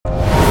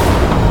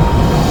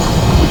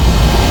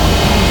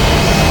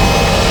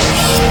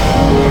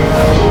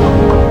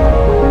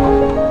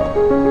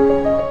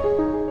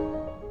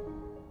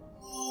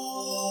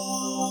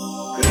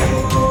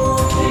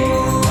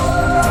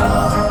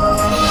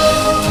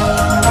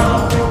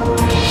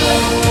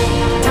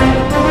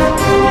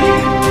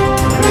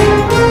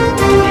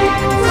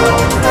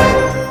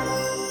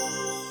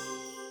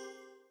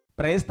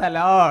Praise the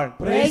Lord.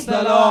 Praise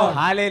the Lord.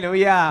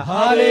 Hallelujah.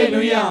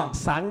 Hallelujah.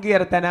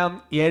 സങ്കീർത്തനം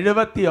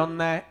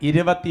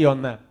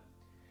 71:21.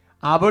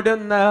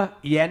 അവിടുന്ന്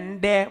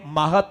എൻ്റെ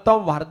മഹത്വം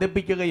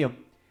വർദ്ധിപ്പിക്കുകയും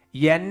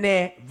എന്നെ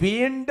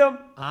വീണ്ടും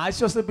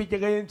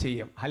ആശ്വസിപ്പിക്കുകയും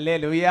ചെയ്യും.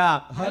 ഹല്ലേലൂയ.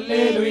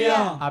 ഹല്ലേലൂയ.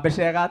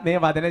 അഭിഷേകാഗ്നി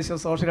വചന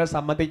ശുശ്രൂഷകൾ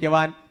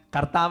സംബന്ധിക്കുവാൻ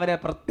കർത്താവിനെ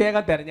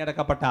പ്രത്യേകം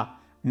തിരഞ്ഞെടുക്കപ്പെട്ട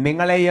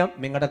നിങ്ങളെയും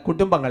നിങ്ങളുടെ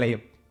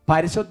കുടുംബങ്ങളെയും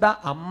പരിശുദ്ധ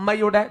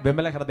അമ്മയുടെ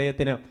വിമല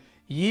ഹൃദയത്തിനും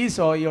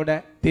ഈശോയുടെ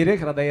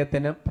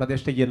തിരുഹൃദയത്തിനും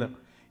പ്രതിഷ്ഠിക്കുന്നു.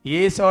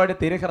 ഈശോയുടെ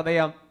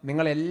തിരുഹൃദയം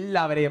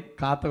നിങ്ങളെല്ലാവരെയും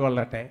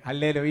കാത്തുകൊള്ളട്ടെ.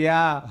 ഹല്ലേലൂയ.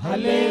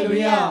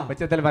 ഹല്ലേലൂയ.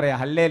 ഉച്ചത്തിൽ പറയാം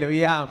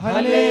ഹല്ലേലൂയ.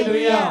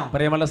 ഹല്ലേലൂയ.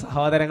 പ്രിയമുള്ള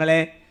സഹോദരങ്ങളെ,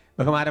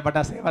 ബഹുമാനപ്പെട്ട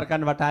സേവർക്കാൻ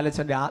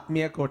വട്ടാലച്ചന്റെ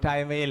ആത്മീയ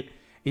കൂട്ടായ്മയിൽ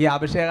ഈ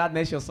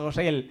അഭിഷേകാഗ്നി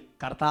ശുശ്രൂഷയിൽ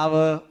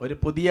കർത്താവ് ഒരു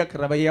പുതിയ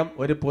കൃപയും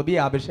ഒരു പുതിയ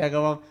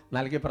അഭിഷേകവും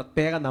നൽകി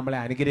പ്രത്യേകം നമ്മളെ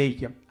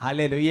അനുഗ്രഹിക്കും.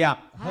 ഹല്ലേലൂയ.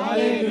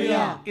 ഹല്ലേലൂയ.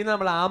 ഇന്ന്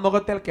നമ്മൾ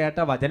ആമുഖത്തിൽ കേട്ട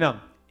വചനം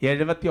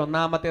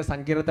 71-ാമത്തെ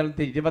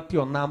സങ്കീർത്തനത്തിൽ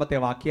 21-ാമത്തെ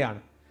വാക്യമാണ്.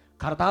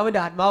 കർത്താവിൻ്റെ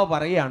ആത്മാവ്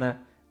പറയുകയാണ്,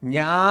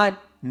 ഞാൻ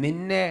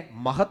നിന്നെ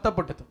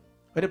മഹത്വപ്പെടുത്തും,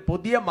 ഒരു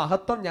പുതിയ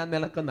മഹത്വം ഞാൻ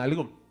നിനക്ക്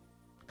നൽകും.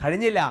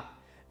 കഴിഞ്ഞില്ല,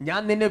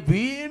 ഞാൻ നിന്നെ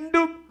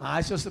വീണ്ടും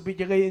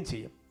ആശ്വസിപ്പിക്കുകയും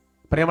ചെയ്യും.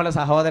 പ്രിയമുള്ള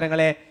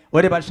സഹോദരങ്ങളെ,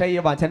 ഒരു പക്ഷേ ഈ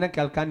വചനം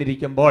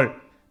കേൾക്കാനിരിക്കുമ്പോൾ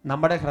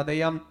നമ്മുടെ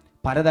ഹൃദയം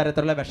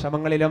പലതരത്തിലുള്ള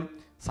വിഷമങ്ങളിലും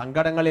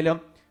സങ്കടങ്ങളിലും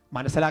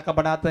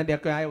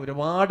മനസ്സിലാക്കപ്പെടാത്തതിൻ്റെയൊക്കെ ആയ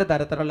ഒരുപാട്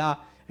തരത്തിലുള്ള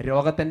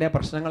രോഗത്തിൻ്റെ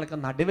പ്രശ്നങ്ങൾക്ക്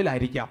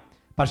നടുവിലായിരിക്കാം.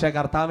 പക്ഷേ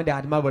കർത്താവിൻ്റെ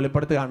ആത്മാവ്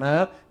വെളിപ്പെടുത്തുകയാണ്,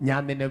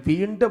 ഞാൻ നിന്നെ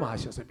വീണ്ടും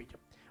ആശ്വസിപ്പിക്കും.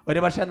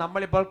 ഒരുപക്ഷെ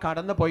നമ്മളിപ്പോൾ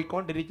കടന്നു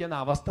പോയിക്കൊണ്ടിരിക്കുന്ന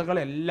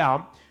അവസ്ഥകളെല്ലാം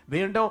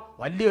വീണ്ടും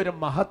വലിയൊരു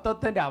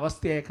മഹത്വത്തിൻ്റെ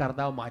അവസ്ഥയായി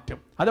കർത്താവ് മാറ്റും.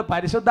 അത്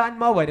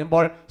പരിശുദ്ധാത്മാവ്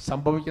വരുമ്പോൾ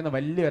സംഭവിക്കുന്ന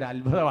വലിയൊരു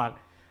അത്ഭുതമാണ്.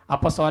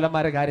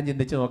 അപ്പസ്തോലന്മാരെ കാര്യം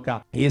ചിന്തിച്ച് നോക്കുക.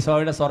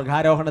 ഈശോയുടെ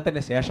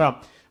സ്വർഗാരോഹണത്തിന് ശേഷം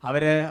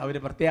അവർ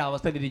പ്രത്യേക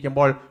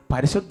അവസ്ഥയിലിരിക്കുമ്പോൾ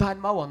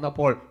പരിശുദ്ധാത്മാവ്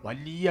വന്നപ്പോൾ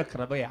വലിയ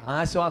കൃപയെ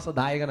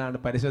ആശ്വാസദായകനാണ്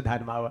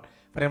പരിശുദ്ധാത്മാവ്.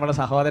 പ്രിയമുള്ള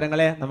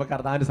സഹോദരങ്ങളെ, നമുക്ക്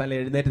കർത്താവിൻ്റെ സ്ഥലം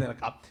എഴുന്നേറ്റ്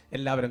നിൽക്കാം.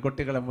 എല്ലാവരും,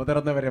 കുട്ടികളും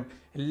മുതിർന്നവരും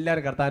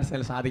എല്ലാവരും കർത്താവിൻ്റെ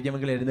സ്ഥലം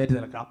സാധിക്കുമെങ്കിൽ എഴുന്നേറ്റ്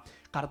നിൽക്കാം.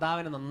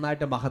 കർത്താവിനെ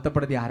നന്നായിട്ട്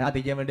മഹത്വപ്പെടുത്തി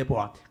ആരാധിക്കാൻ വേണ്ടി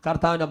പോവാം.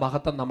 കർത്താവിൻ്റെ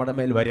മഹത്വം നമ്മുടെ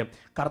മേൽ വരും.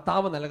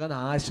 കർത്താവ് നൽകുന്ന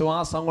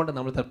ആശ്വാസം കൊണ്ട്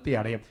നമ്മൾ തൃപ്തി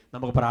അടയും.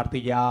 നമുക്ക്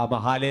പ്രാർത്ഥിക്കാം.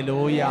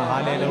 ഹല്ലേലൂയ,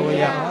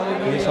 ഹല്ലേലൂയ.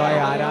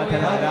 ഈശോയെ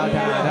ആരാധന,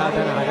 ആരാധന,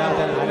 ആരാധന,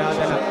 ആരാധന,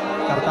 ആരാധന.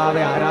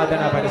 കർത്താവെ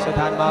ആരാധന,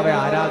 പരിശുദ്ധാത്മാവെ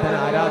ആരാധന,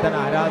 ആരാധന,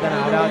 ആരാധന,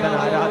 ആരാധന,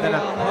 ആരാധന.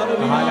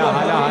 ഹല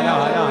ഹല ഹല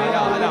ഹല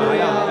ഹല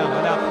ഹല ഹല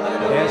ഹല.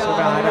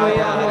 യേശുവേ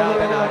ആരാധന,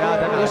 ആരാധന,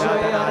 ആരാധന,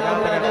 ആരാധന,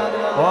 ആരാധന.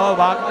 ഓ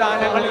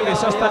വാഗ്ദാനങ്ങളിൽ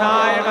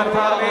വിശ്വസ്തനായ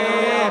കർത്താവേ,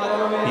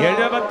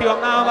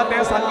 71-ാമത്തെ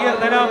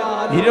സങ്കീർത്തനം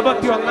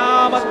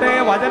 21-ാമത്തെ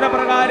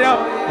വചനപ്രകാരം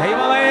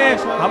ദൈവമേ,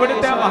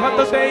 അവിടുത്തെ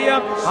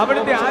മഹത്വത്തെയും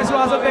അവിടുത്തെ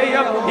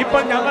ആശ്വാസത്തെയും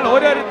ഇപ്പോൾ ഞങ്ങൾ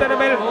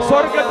ഓരോരുത്തരുമേൽ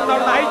സ്വർഗ്ഗത്തിൽ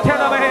നിന്ന്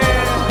അയക്കണമേ.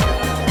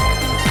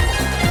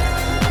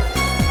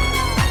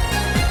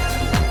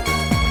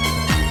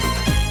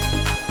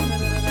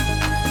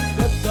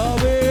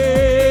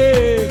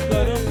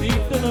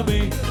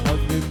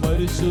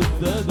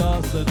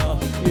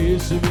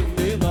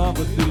 യേശുവിന്റെ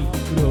നാമത്തിൽ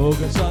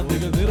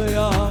രോഗശാന്തികൾ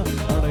നിറയാൻ,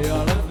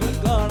 അടയാളങ്ങൾ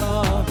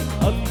കാണാൻ,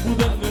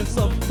 അത്ഭുതങ്ങൾ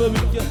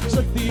സംഭവിക്കാൻ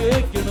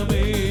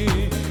ശക്തിയേക്കണമേ,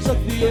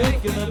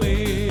 ശക്തിയേക്കണമേ.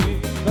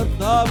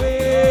 കർത്താവേ,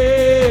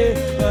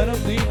 കരം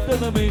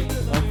നീട്ടണമേ.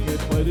 അങ്ങേ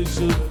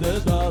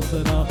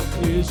പരിശുദ്ധദാസന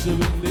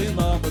യേശുവിന്റെ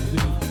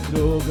നാമത്തിൽ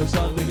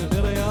രോഗശാന്തികൾ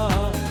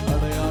നിറയാൻ,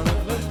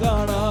 അടയാളങ്ങൾ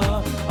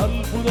കാണാൻ,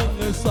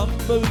 അത്ഭുതങ്ങൾ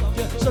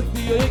സംഭവിക്കാൻ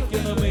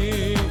ശക്തിയേക്കണമേ,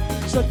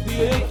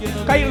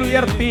 ശക്തിയേക്കണമേ. കൈ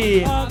ഉയർത്തി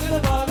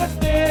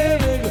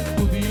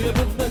പുതിയ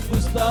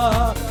ബന്ധക്കുസ്ത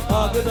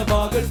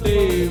ആഗതമാകട്ടെ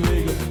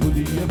വേഗം,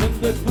 പുതിയ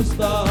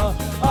ബന്ധക്കുസ്ത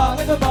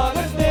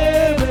ആഗതമാകട്ടെ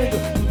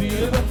വേഗം, പുതിയ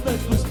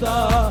ബന്ധക്കുസ്ത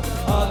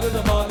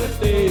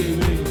ആഗതമാകട്ടെ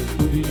വേഗം,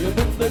 പുതിയ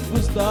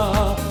ബന്ധക്കുസ്ത.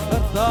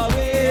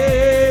 കർത്താവേ,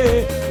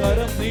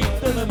 കരം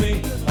നീട്ടണമേ.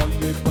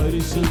 അങ്ങേ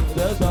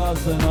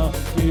പരിശുദ്ധദാസന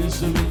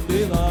യേശുവിന്റെ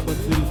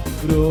നാമത്തിൽ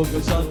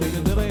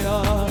രോഗശാന്തികൾ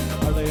നിറയാൻ,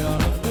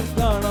 അടയാളങ്ങൾ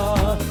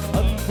കാണാൻ,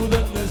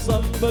 അത്ഭുതങ്ങൾ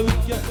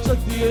സംഭവിക്കാൻ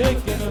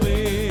ശക്തിയേക്കണമേ,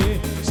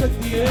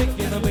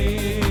 ശക്തിയേക്കണമേ.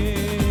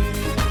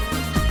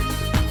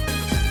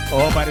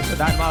 ഓ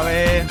പരിശുദ്ധാത്മാവേ,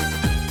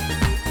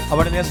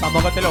 അവിടുന്ന്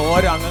സമൂഹത്തിലെ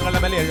ഓരോ അംഗങ്ങളുടെ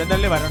മേലെ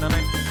എഴുന്നള്ളി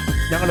വരണമേ.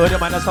 ഞങ്ങൾ ഒരു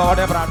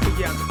മനസ്സോടെ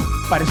പ്രാർത്ഥിക്കുകയാണ്.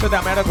 പരിശുദ്ധ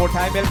അമ്മയുടെ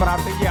കൂട്ടായ്മയിൽ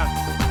പ്രാർത്ഥിക്കുകയാണ്.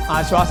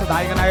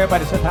 ആശ്വാസദായകനായ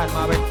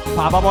പരിശുദ്ധാത്മാവേ,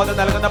 പാപബോധം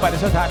നൽകുന്ന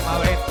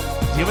പരിശുദ്ധാത്മാവേ,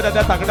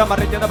 ജീവിതത്തെ തകിടം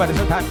മറിക്കുന്ന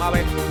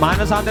പരിശുദ്ധാത്മാവേ,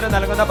 മാനസാന്തരം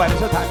നൽകുന്ന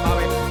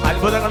പരിശുദ്ധാത്മാവേ,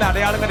 അത്ഭുതങ്ങളും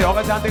അടയാളങ്ങളും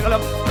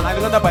രോഗശാന്തികളും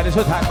നൽകുന്ന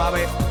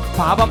പരിശുദ്ധാത്മാവേ,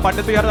 പാപം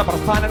പണ്ടുയർന്ന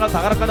പ്രസ്ഥാനങ്ങൾ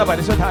തകർക്കുന്ന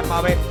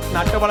പരിശുദ്ധാത്മാവേ,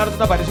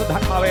 നട്ടുവളർത്തുന്ന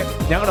പരിശുദ്ധാത്മാവേ,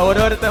 ഞങ്ങൾ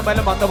ഓരോരുത്തരും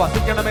വന്ന്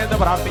വസിക്കണമെന്ന്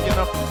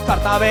പ്രാർത്ഥിക്കുന്നു.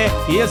 കർത്താവേ,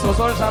 ഈ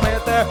ശുശ്രൂഷ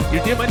സമയത്ത്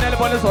ഇടിമിന്നൽ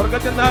പോലെ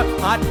സ്വർഗത്തിൽ നിന്ന്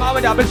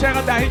ആത്മാവിന്റെ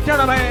അഭിഷേകത്തെ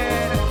അയക്കണമേ.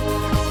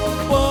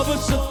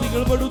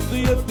 പാപശക്തികൾ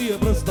പടുത്തുയർത്തിയ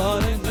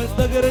പ്രസ്ഥാനങ്ങൾ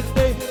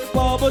തകരട്ടെ,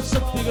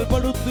 പാപശക്തികൾ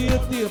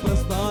പടുത്തുയർത്തിയ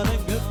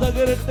പ്രസ്ഥാനങ്ങൾ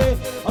തകരട്ടെ.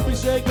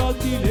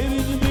 അഭിഷേകാഗ്നിയിൽ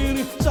എരിഞ്ഞു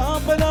നീറി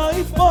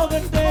ചാമ്പലായി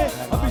പോകട്ടെ,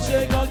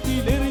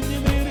 അഭിഷേകാഗ്നിയിൽ എരിഞ്ഞു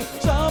നീറി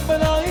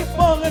ചാമ്പലായി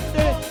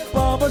പോകട്ടെ.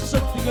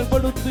 പാപശക്തികൾ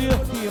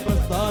പടുത്തുയർത്തിയ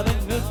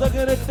പ്രസ്ഥാനങ്ങൾ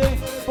തകരട്ടെ,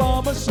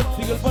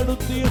 പാപശക്തികൾ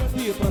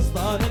പടുത്തുയർത്തിയ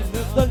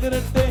പ്രസ്ഥാനങ്ങൾ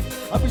തകരട്ടെ.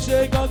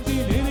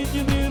 അഭിഷേകാഗ്നിയിൽ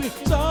എരിഞ്ഞു നീറി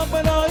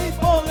ചാമ്പലായി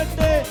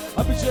പോകട്ടെ,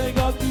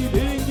 അഭിഷേകാഗ്നിയിൽ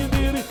എരിഞ്ഞു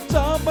നീറി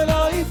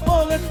ചാമ്പലായി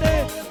പോകട്ടെ.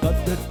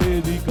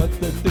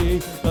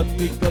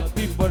 കത്തി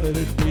കത്തി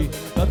പടരട്ടെ,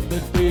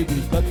 കത്തട്ടെ തീ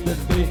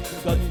കത്തട്ടെ,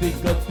 കത്തി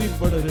കത്തി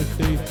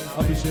പടരട്ടെ.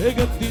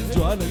 അഭിഷേകത്തിൻ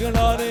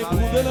ജ്വാലകളാലെ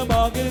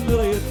ഭൂതലമാകെ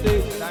നിറയട്ടെ,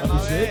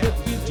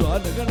 അഭിഷേകത്തിൻ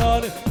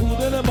ജ്വാലകളാലെ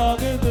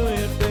ഭൂതലമാകെ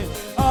നിറയട്ടെ.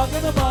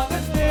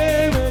 ആഗതമാകട്ടെ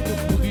വേഗം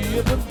പുതിയ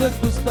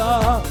പെന്തക്കോസ്ത,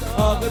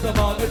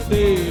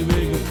 ആഗതമാകട്ടെ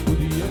വേഗം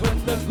പുതിയ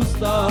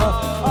പെന്തക്കോസ്ത,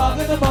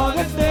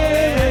 ആഗതമാകട്ടെ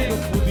വേഗം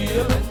പുതിയ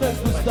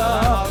പെന്തക്കോസ്ത,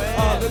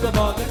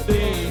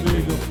 ആഗതമാകട്ടെ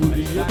വേഗം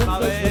പുതിയ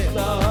പെന്തക്കോസ്ത,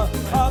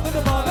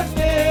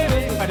 ആഗതമാകട്ടെ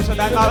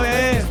പരിശുദ്ധാത്മാവേ.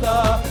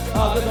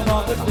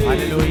 ആഗതമാകട്ടെ.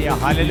 Hallelujah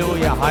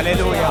hallelujah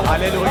hallelujah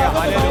hallelujah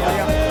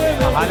hallelujah.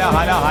 Hala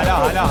Hala Hala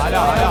Hala Hala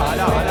Hala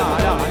Hala Hala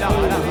Hala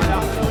Hala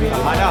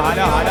Hala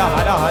Hala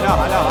Hala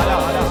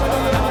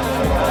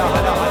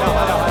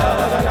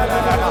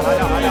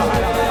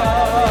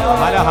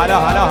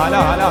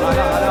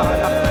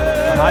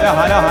Hala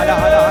Hala Hala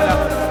Hala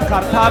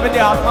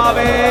കർത്താവിന്റെ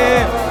ആത്മാവേ,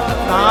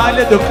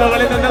 4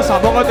 ദുഃഖങ്ങളിൽ നിന്ന്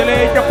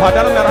സമൂഹത്തിലേക്ക്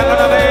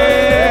പടർന്നിറങ്ങണമേ.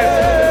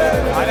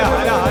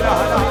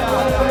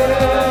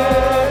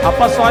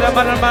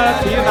 അപ്പസ്വരന്മാർ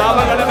ഈ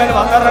നാവുകളുടെ മേൽ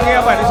വന്നിറങ്ങിയ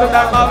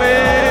പരിശുദ്ധാത്മാവേ,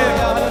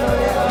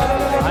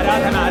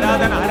 ആരാധന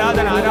ആരാധന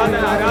ആരാധന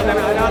ആരാധന ആരാധന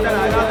ആരാധന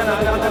ആരാധന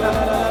ആരാധന.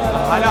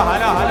 ഹല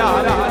ഹല ഹല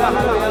ഹല ഹല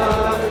ഹല.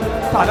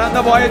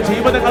 തളർന്നുപോയ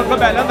ജീവിതങ്ങൾക്ക്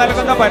ബലം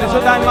നൽകുന്ന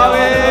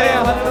പരിശുദ്ധാത്മാവേ,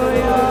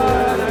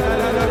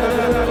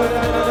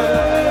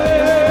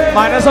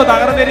 മനസ്സ്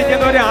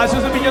തകർന്നിരിക്കുന്നവരെ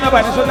ആശ്വസിപ്പിക്കുന്ന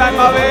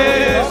പരിശുദ്ധാത്മാവേ,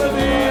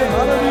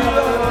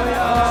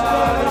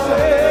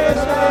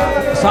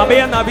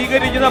 സഭയെ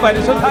നവീകരിക്കുന്ന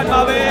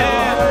പരിശുദ്ധാത്മാവേ,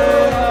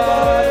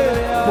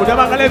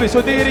 കുടുംബങ്ങളെ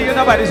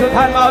വിശുദ്ധീകരിക്കുന്ന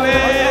പരിശുദ്ധാത്മാവേ,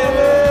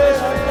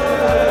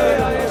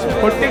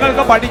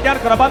 കുട്ടികൾക്ക് പഠിക്കാൻ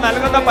കൃപ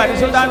നൽകുന്ന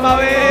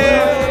പരിശുദ്ധാത്മാവേ,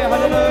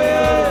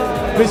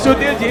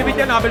 വിശുദ്ധിയിൽ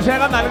ജീവിക്കാൻ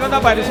അഭിഷേകം നൽകുന്ന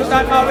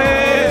പരിശുദ്ധാത്മാവേ,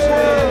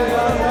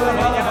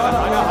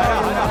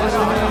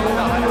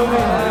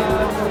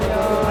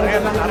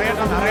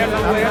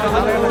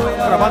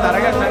 കൃപ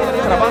നിറയട്ടെ,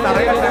 കൃപ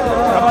നിറയട്ടെ,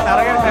 കൃപ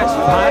നിറയട്ടെ.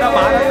 ഭാരം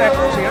മാറട്ടെ,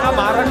 ക്ഷീണം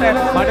മാറട്ടെ,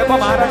 മടുപ്പ്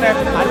മാറട്ടെ,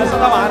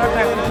 അലസത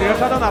മാറട്ടെ,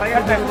 തീർത്ഥത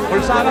നിറയട്ടെ,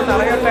 ഉത്സാഹം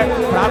നിറയട്ടെ,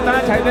 പ്രാർത്ഥന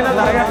ചൈതന്യം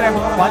നിറയട്ടെ,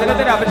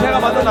 വചനത്തിന്റെ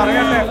അഭിഷേകം അത്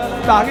നിറയട്ടെ.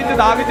 ദാഹിച്ച്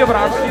ദാഹിച്ച്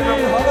പ്രാർത്ഥിക്കുന്നു,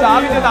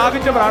 ദാഹിച്ച്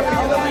ദാഹിച്ച്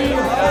പ്രാർത്ഥിക്കുന്നു.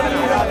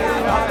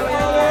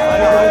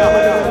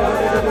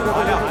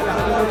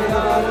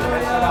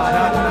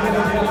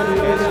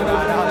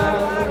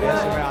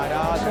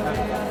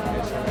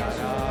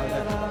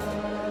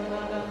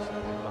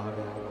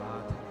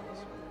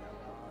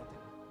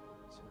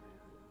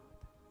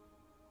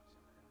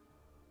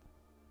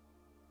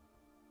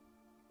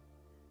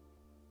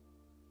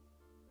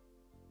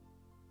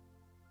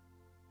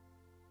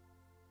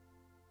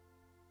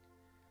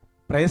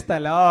 Praise the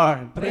Lord.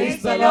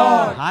 Praise the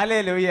Lord.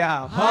 Hallelujah.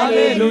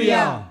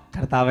 Hallelujah.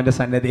 കർത്താവിന്റെ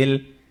സന്നിധിയിൽ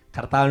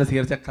കർത്താവിന്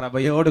സ്വീകരിച്ച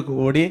കൃപയോട്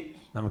കൂടി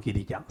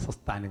നമുക്കിരിക്കാം,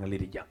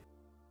 സ്വസ്ഥാനങ്ങളിലിരിക്കാം.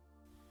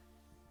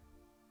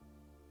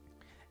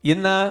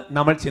 ഇന്ന്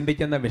നമ്മൾ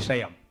ചിന്തിക്കുന്ന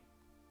വിഷയം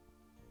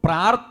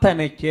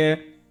പ്രാർത്ഥനയ്ക്ക്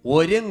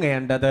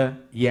ഒരുങ്ങേണ്ടത്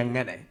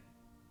എങ്ങനെ.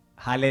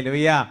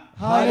 ഹല്ലേലൂയ.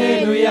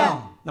 ഹല്ലേലൂയ.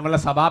 നമ്മളെ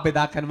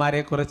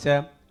സഭാപിതാക്കന്മാരെ കുറിച്ച്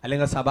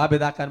അല്ലെങ്കിൽ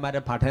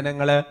സഭാപിതാക്കന്മാരുടെ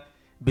പഠനങ്ങള്,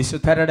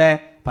 വിശുദ്ധരുടെ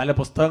പല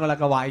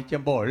പുസ്തകങ്ങളൊക്കെ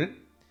വായിക്കുമ്പോൾ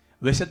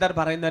വിശുദ്ധർ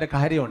പറയുന്ന ഒരു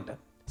കാര്യമുണ്ട്,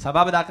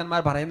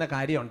 സഭാപിതാക്കന്മാർ പറയുന്ന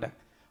കാര്യമുണ്ട്.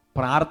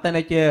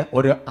 പ്രാർത്ഥനയ്ക്ക്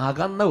ഒരു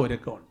അകന്ന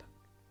ഒരുക്കമുണ്ട്,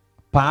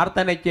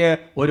 പ്രാർത്ഥനയ്ക്ക്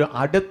ഒരു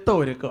അടുത്ത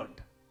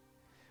ഒരുക്കമുണ്ട്.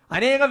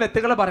 അനേകം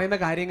വ്യക്തികൾ പറയുന്ന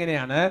കാര്യം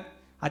ഇങ്ങനെയാണ്,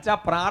 അച്ഛാ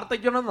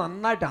പ്രാർത്ഥിക്കണം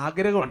നന്നായിട്ട്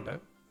ആഗ്രഹമുണ്ട്,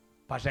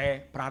 പക്ഷേ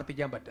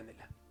പ്രാർത്ഥിക്കാൻ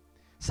പറ്റുന്നില്ല,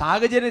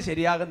 സാഹചര്യം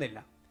ശരിയാകുന്നില്ല,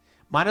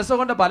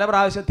 മനസ്സുകൊണ്ട് പല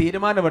പ്രാവശ്യം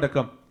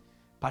തീരുമാനമെടുക്കും,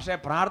 പക്ഷേ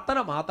പ്രാർത്ഥന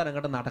മാത്രം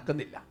അങ്ങോട്ട്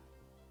നടക്കുന്നില്ല.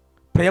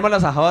 പ്രിയമുള്ള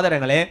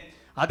സഹോദരങ്ങളെ,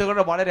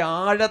 അതുകൊണ്ട് വളരെ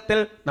ആഴത്തിൽ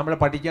നമ്മൾ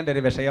പഠിക്കേണ്ട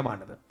ഒരു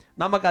വിഷയമാണിത്.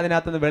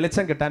 നമുക്കതിനകത്തുനിന്ന്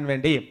വെളിച്ചം കിട്ടാൻ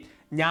വേണ്ടി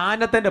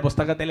ജ്ഞാനത്തിൻ്റെ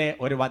പുസ്തകത്തിലെ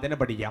ഒരു വചനം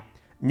പഠിക്കാം.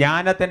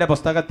 ജ്ഞാനത്തിൻ്റെ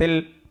പുസ്തകത്തിൽ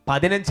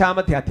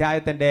 15-ാമത്തെ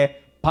അധ്യായത്തിൻ്റെ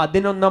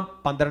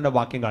 11-12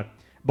 വാക്യങ്ങൾ.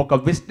 Book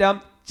of wisdom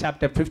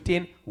chapter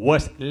 15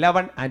 verse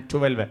 11 and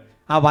 12.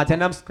 ആ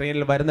വചനം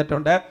സ്ക്രീനിൽ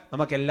വരുന്നിട്ടുണ്ട്.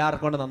 നമുക്ക്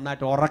എല്ലാവർക്കും കൊണ്ട്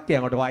നന്നായിട്ട് ഉറക്കി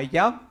അങ്ങോട്ട്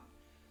വായിക്കാം.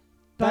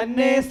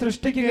 തന്നെ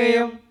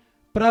സൃഷ്ടിക്കുകയും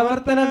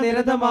പ്രവർത്തന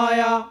നിരതമായ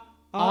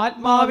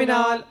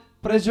ആത്മാവിനാൽ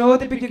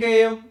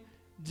പ്രചോദിപ്പിക്കുകയും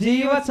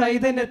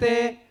ജീവചൈതന്യത്തെ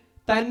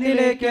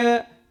തന്നിലേക്ക്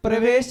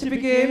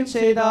പ്രവേശിപ്പിക്കുകയും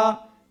ചെയ്ത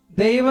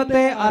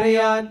ദൈവത്തെ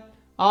അറിയാൻ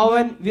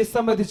അവൻ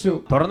വിസമ്മതിച്ചു.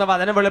 തുടർന്ന്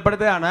വചനം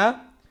വെളിപ്പെടുത്തുകയാണ്,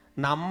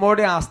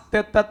 നമ്മുടെ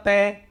അസ്തിത്വത്തെ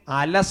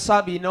അലസ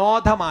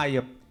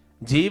വിനോദമായും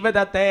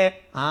ജീവിതത്തെ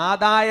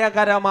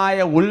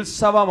ആദായകരമായ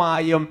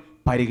ഉത്സവമായും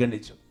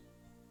പരിഗണിച്ചു.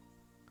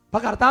 അപ്പൊ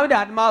കർത്താവിന്റെ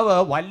ആത്മാവ്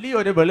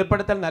വലിയൊരു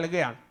വെളിപ്പെടുത്തൽ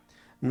നൽകുകയാണ്.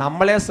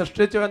 നമ്മളെ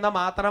സൃഷ്ടിച്ചു എന്ന്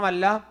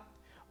മാത്രമല്ല,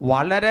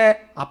 വളരെ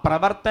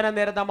പ്രവർത്തന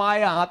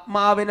നിരതമായ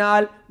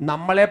ആത്മാവിനാൽ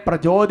നമ്മളെ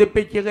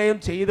പ്രചോദിപ്പിക്കുകയും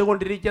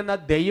ചെയ്തുകൊണ്ടിരിക്കുന്ന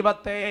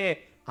ദൈവത്തെ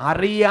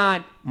അറിയാൻ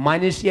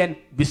മനുഷ്യൻ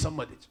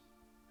വിസമ്മതിച്ചു.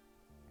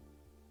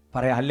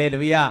 പറയാ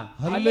ഹല്ലേലൂയ.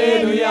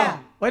 ഹല്ലേലൂയ.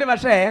 ഒരു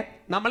പക്ഷേ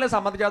നമ്മളെ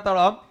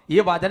സംബന്ധിച്ചിടത്തോളം ഈ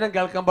വചനം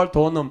കേൾക്കുമ്പോൾ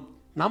തോന്നും,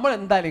 നമ്മൾ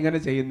എന്തായാലും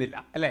ഇങ്ങനെ ചെയ്യുന്നില്ല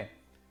അല്ലേ.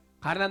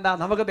 കാരണം എന്താ,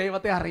 നമുക്ക്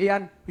ദൈവത്തെ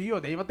അറിയാൻ,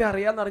 ദൈവത്തെ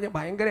അറിയാന്ന് പറഞ്ഞാൽ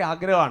ഭയങ്കര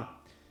ആഗ്രഹമാണ്.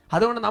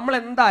 അതുകൊണ്ട് നമ്മൾ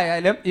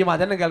എന്തായാലും ഈ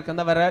വചനം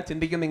കേൾക്കുന്നവരെ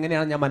ചിന്തിക്കുന്ന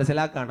ഇങ്ങനെയാണ്, ഞാൻ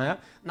മനസ്സിലാക്കാണ്,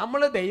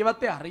 നമ്മൾ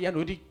ദൈവത്തെ അറിയാൻ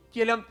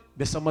ഒരിക്കലും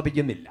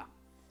വിസമ്മതിക്കുന്നില്ല.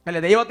 അല്ലെ?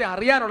 ദൈവത്തെ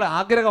അറിയാനുള്ള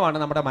ആഗ്രഹമാണ്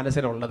നമ്മുടെ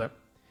മനസ്സിലുള്ളത്.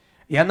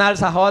 എന്നാൽ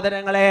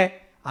സഹോദരങ്ങളെ,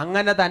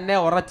 അങ്ങനെ തന്നെ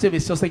ഉറച്ച്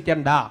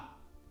വിശ്വസിക്കണ്ട.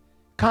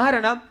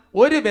 കാരണം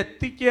ഒരു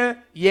വ്യക്തിക്ക്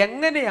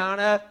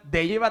എങ്ങനെയാണ്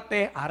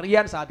ദൈവത്തെ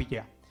അറിയാൻ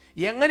സാധിക്കുക?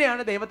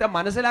 എങ്ങനെയാണ് ദൈവത്തെ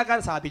മനസ്സിലാക്കാൻ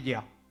സാധിക്കുക?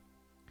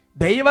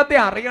 ദൈവത്തെ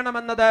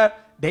അറിയണമെന്നത്,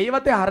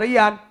 ദൈവത്തെ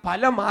അറിയാൻ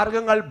പല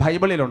മാർഗങ്ങൾ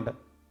ബൈബിളിലുണ്ട്,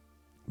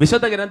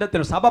 വിശുദ്ധ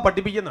ഗ്രന്ഥത്തിൽ സഭ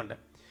പഠിപ്പിക്കുന്നുണ്ട്.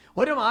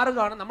 ഒരു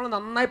മാർഗമാണ് നമ്മൾ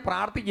നന്നായി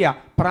പ്രാർത്ഥിക്കുക.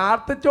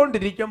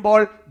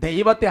 പ്രാർത്ഥിച്ചുകൊണ്ടിരിക്കുമ്പോൾ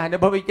ദൈവത്തെ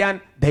അനുഭവിക്കാൻ,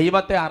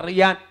 ദൈവത്തെ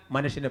അറിയാൻ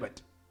മനുഷ്യന്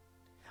പറ്റും.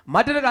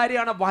 മറ്റൊരു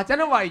കാര്യമാണ്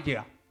വചനം വായിക്കുക,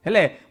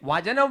 അല്ലേ?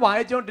 വചനം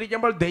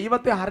വായിച്ചുകൊണ്ടിരിക്കുമ്പോൾ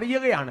ദൈവത്തെ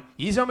അറിയുകയാണ്,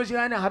 ഈശോ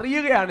മിശിഹായെ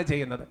അറിയുകയാണ്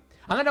ചെയ്യുന്നത്.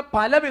 അങ്ങനെ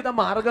പലവിധ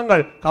മാർഗങ്ങൾ,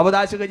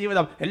 കൗദാശിക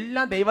ജീവിതം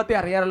എല്ലാം ദൈവത്തെ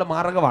അറിയാനുള്ള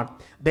മാർഗമാണ്.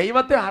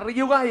 ദൈവത്തെ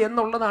അറിയുക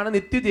എന്നുള്ളതാണ്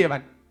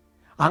നിത്യജീവൻ.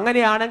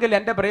 അങ്ങനെയാണെങ്കിൽ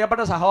എൻ്റെ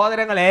പ്രിയപ്പെട്ട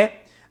സഹോദരങ്ങളെ,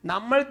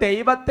 നമ്മൾ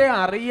ദൈവത്തെ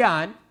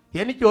അറിയാൻ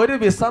എനിക്കൊരു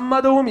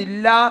വിസമ്മതവും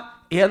ഇല്ല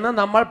എന്ന്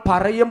നമ്മൾ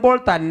പറയുമ്പോൾ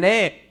തന്നെ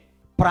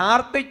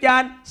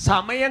പ്രാർത്ഥിക്കാൻ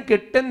സമയം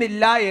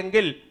കിട്ടുന്നില്ല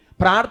എങ്കിൽ,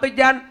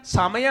 പ്രാർത്ഥിക്കാൻ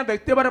സമയം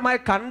വ്യക്തിപരമായി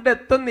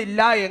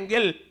കണ്ടെത്തുന്നില്ല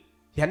എങ്കിൽ,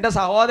 എൻ്റെ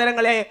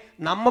സഹോദരങ്ങളെ,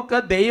 നമുക്ക്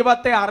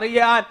ദൈവത്തെ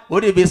അറിയാൻ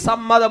ഒരു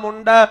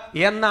വിസമ്മതമുണ്ട്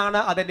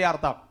എന്നാണ് അതിൻ്റെ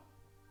അർത്ഥം.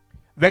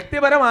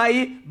 വ്യക്തിപരമായി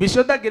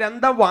വിശുദ്ധ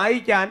ഗ്രന്ഥം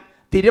വായിക്കാൻ,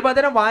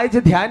 തിരുവചനം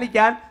വായിച്ച്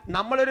ധ്യാനിക്കാൻ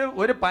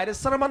നമ്മളൊരു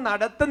പരിശ്രമം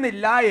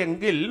നടത്തുന്നില്ല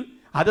എങ്കിൽ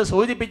അത്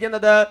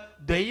സൂചിപ്പിക്കുന്നത്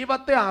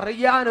ദൈവത്തെ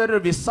അറിയാൻ ഒരു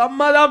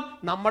വിസമ്മതം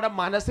നമ്മുടെ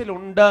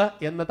മനസ്സിലുണ്ട്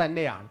എന്ന്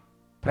തന്നെയാണ്.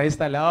 Praise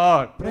the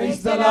Lord.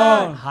 Praise the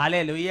Lord.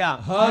 ഹല്ലേലൂയ.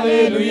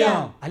 ഹല്ലേലൂയ.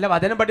 അല്ല,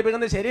 വചനം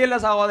പഠിപ്പിക്കുന്നത് ശരിയല്ല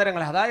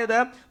സഹോദരങ്ങളെ. അതായത്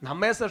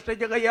നമ്മെ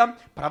സൃഷ്ടിക്കുകയും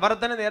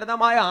പ്രവർത്തന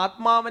നിരതമായ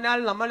ആത്മാവിനാൽ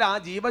നമ്മൾ ആ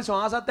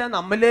ജീവശ്വാസത്തെ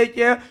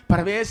നമ്മിലേക്ക്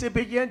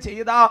പ്രവേശിപ്പിക്കുകയും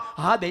ചെയ്ത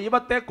ആ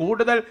ദൈവത്തെ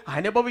കൂടുതൽ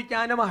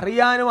അനുഭവിക്കാനും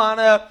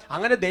അറിയാനുമാണ്.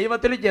 അങ്ങനെ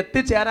ദൈവത്തിലേക്ക്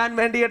എത്തിച്ചേരാൻ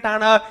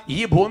വേണ്ടിയിട്ടാണ് ഈ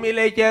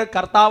ഭൂമിയിലേക്ക്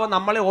കർത്താവ്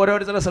നമ്മളെ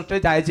ഓരോരുത്തരും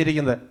സൃഷ്ടിച്ച്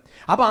അയച്ചിരിക്കുന്നത്.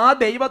 അപ്പൊ ആ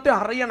ദൈവത്തെ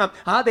അറിയണം,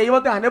 ആ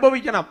ദൈവത്തെ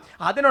അനുഭവിക്കണം.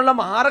 അതിനുള്ള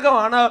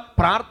മാർഗമാണ്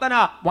പ്രാർത്ഥന,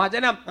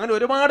 വചനം, അങ്ങനെ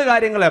ഒരുപാട്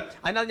കാര്യങ്ങൾ.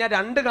 അതിനകത്ത് ഞാൻ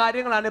 2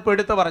 കാര്യങ്ങളാണ് ഇപ്പോൾ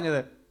എടുത്തു പറഞ്ഞത്.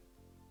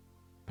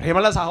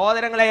 പ്രിയമുള്ള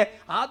സഹോദരങ്ങളെ,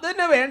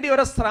 അതിനു വേണ്ടി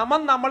ഒരു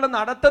ശ്രമം നമ്മൾ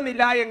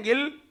നടത്തുന്നില്ല എങ്കിൽ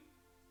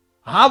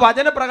ആ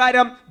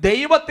വചനപ്രകാരം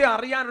ദൈവത്തെ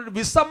അറിയാൻ ഒരു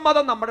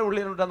വിസമ്മതം നമ്മുടെ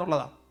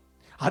ഉള്ളിലുണ്ടെന്നുള്ളതാണ്.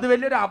 അത്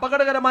വലിയൊരു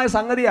അപകടകരമായ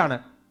സംഗതിയാണ്.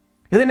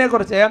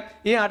 ഇതിനെക്കുറിച്ച്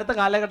ഈ അടുത്ത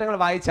കാലഘട്ടങ്ങൾ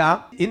വായിച്ച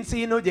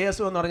ഇൻസീനു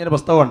ജേസു എന്ന് പറഞ്ഞൊരു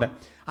പുസ്തകമുണ്ട്.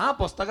 ആ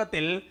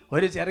പുസ്തകത്തിൽ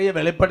ഒരു ചെറിയ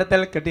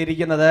വെളിപ്പെടുത്തൽ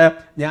കിട്ടിയിരിക്കുന്നത്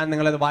ഞാൻ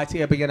നിങ്ങളത് വായിച്ച്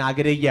കേൾപ്പിക്കാൻ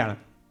ആഗ്രഹിക്കുകയാണ്.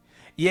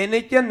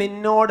 എനിക്ക്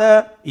നിന്നോട്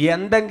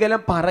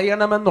എന്തെങ്കിലും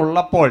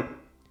പറയണമെന്നുള്ളപ്പോൾ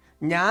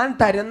ഞാൻ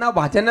തരുന്ന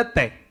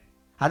വചനത്തെ,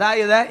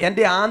 അതായത്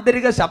എൻ്റെ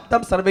ആന്തരിക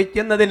ശബ്ദം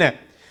ശ്രവിക്കുന്നതിന്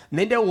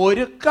നിന്റെ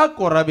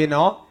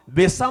ഒരുക്കക്കുറവിനോ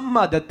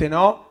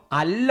വിസമ്മതത്തിനോ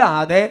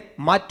അല്ലാതെ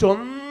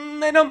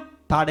മറ്റൊന്നിനും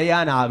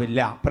തടയാനാവില്ല.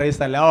 Price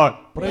the Lord.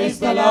 Praise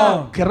the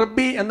Lord.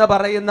 Kirby എന്ന്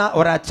പറയുന്ന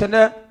ഒരു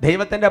അച്ഛന്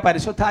ദൈവത്തിന്റെ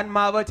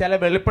പരിശുദ്ധാത്മാവ് ചില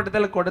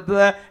വെളിപ്പെടുത്തൽ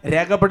കൊടുത്തത്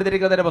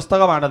രേഖപ്പെടുത്തിയിരിക്കുന്ന ഒരു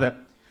പുസ്തകമാണത്.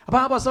 അപ്പൊ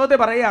ആ പുസ്തകത്തിൽ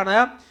പറയാണ്,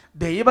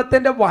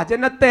 ദൈവത്തിന്റെ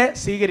വചനത്തെ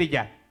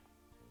സ്വീകരിക്കാൻ,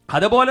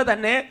 അതുപോലെ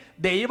തന്നെ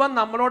ദൈവം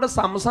നമ്മളോട്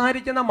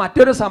സംസാരിക്കുന്ന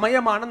മറ്റൊരു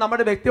സമയമാണ്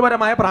നമ്മുടെ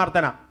വ്യക്തിപരമായ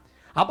പ്രാർത്ഥന.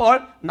 അപ്പോൾ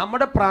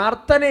നമ്മുടെ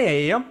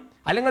പ്രാർത്ഥനയെയും,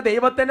 അല്ലെങ്കിൽ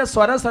ദൈവത്തിന്റെ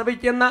സ്വരം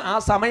ശ്രവിക്കുന്ന ആ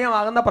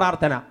സമയമാകുന്ന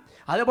പ്രാർത്ഥന,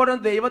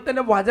 അതുപോലെ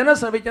ദൈവത്തിന്റെ വചനം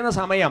ശ്രവിക്കുന്ന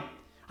സമയം,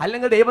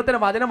 അല്ലെങ്കിൽ ദൈവത്തിന്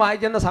വചനം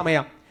വായിക്കുന്ന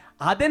സമയം,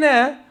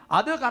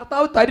 അത്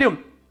കർത്താവ് തരും.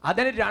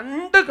 അതിന്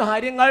 2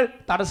 കാര്യങ്ങൾ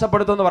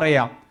തടസ്സപ്പെടുത്തുമെന്ന്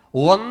പറയാം.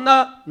 1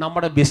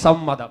 നമ്മുടെ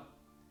വിസമ്മതം,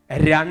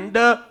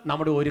 2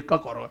 നമ്മുടെ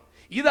ഒരുക്കക്കുറവ്.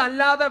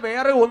 ഇതല്ലാതെ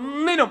വേറെ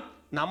ഒന്നിനും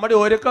നമ്മുടെ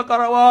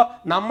ഒരുക്കക്കുറവോ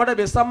നമ്മുടെ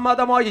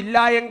വിസമ്മതമോ ഇല്ല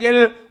എങ്കിൽ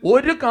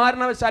ഒരു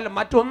കാരണവശാലും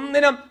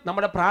മറ്റൊന്നിനും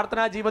നമ്മുടെ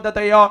പ്രാർത്ഥനാ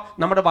ജീവിതത്തെയോ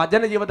നമ്മുടെ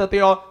വചന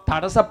ജീവിതത്തെയോ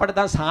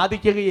തടസ്സപ്പെടുത്താൻ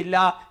സാധിക്കുകയില്ല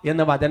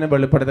എന്ന് വചനം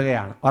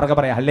വെളിപ്പെടുത്തുകയാണ്. ഉറക്കെ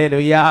പറയാം,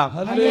 hallelujah.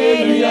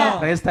 Hallelujah.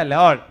 Price the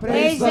Lord.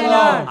 Praise the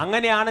Lord.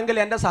 അങ്ങനെയാണെങ്കിൽ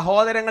എൻ്റെ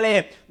സഹോദരങ്ങളെ,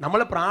 നമ്മൾ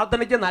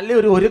പ്രാർത്ഥനയ്ക്ക്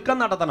നല്ലൊരു ഒരുക്കം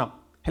നടത്തണം,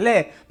 അല്ലേ?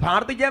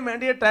 പ്രാർത്ഥിക്കാൻ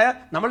വേണ്ടിയിട്ട്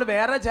നമ്മൾ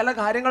വേറെ ചില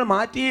കാര്യങ്ങൾ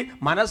മാറ്റി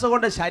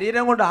മനസ്സുകൊണ്ട്,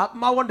 ശരീരം കൊണ്ട്,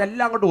 ആത്മാവ് കൊണ്ട്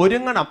എല്ലാം കൊണ്ട്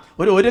ഒരുങ്ങണം.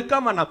 ഒരു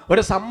ഒരുക്കം വേണം,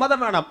 ഒരു സമ്മതം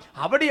വേണം.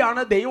 അവിടെയാണ്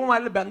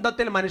ദൈവവുമായുള്ള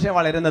ബന്ധത്തിൽ മനുഷ്യൻ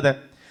വളരുന്നത്.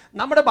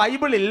 നമ്മുടെ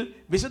ബൈബിളിൽ,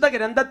 വിശുദ്ധ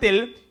ഗ്രന്ഥത്തിൽ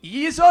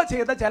ഈശോ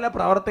ചെയ്ത ചില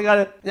പ്രവർത്തികൾ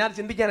ഞാൻ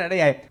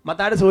ചിന്തിക്കാനിടയായി.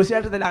 മത്തായിയുടെ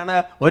സുവിശേഷത്തിലാണ്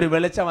ഒരു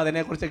വെളിച്ചം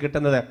അതിനെക്കുറിച്ച്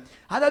കിട്ടുന്നത്.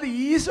 അതായത്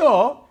ഈശോ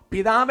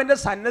പിതാവിൻ്റെ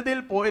സന്നിധിയിൽ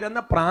പോയിരുന്ന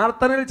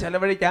പ്രാർത്ഥനയിൽ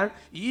ചെലവഴിക്കാൻ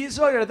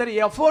ഈശോ എടുത്തൊരു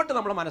എഫേർട്ട്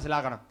നമ്മൾ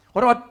മനസ്സിലാക്കണം.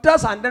 ഒരൊറ്റ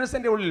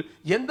സെന്റൻസിൻ്റെ ഉള്ളിൽ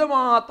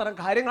എന്തുമാത്രം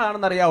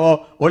കാര്യങ്ങളാണെന്നറിയാവോ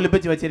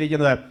ഒളിപ്പിച്ച്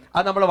വെച്ചിരിക്കുന്നത്.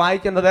 അത് നമ്മൾ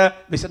വായിക്കുന്നത്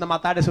വിശുദ്ധ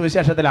മത്തായിയുടെ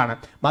സുവിശേഷത്തിലാണ്.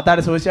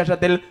 മത്തായിയുടെ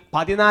സുവിശേഷത്തിൽ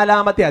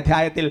 14-ാമത്തെ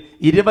അധ്യായത്തിൽ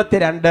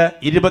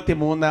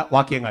 22-23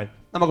 വാക്യങ്ങൾ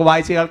നമുക്ക്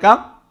വായിച്ച് കേൾക്കാം.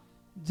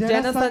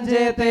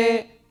 ജനസഞ്ചയത്തെ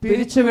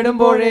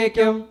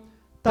പിരിച്ചുവിടുമ്പോഴേക്കും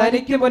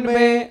തനിക്ക്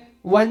മുൻപേ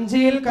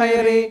വഞ്ചിയിൽ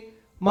കയറി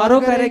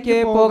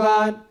മറുകരയ്ക്ക്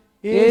പോകാൻ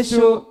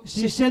യേശു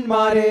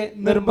ശിഷ്യന്മാരെ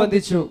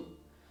നിർബന്ധിച്ചു.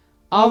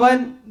 അവൻ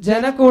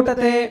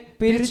ജനക്കൂട്ടത്തെ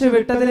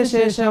പിരിച്ചുവിട്ടതിനു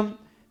ശേഷം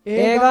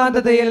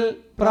ഏകാന്തതയിൽ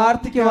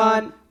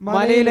പ്രാർത്ഥിക്കുവാൻ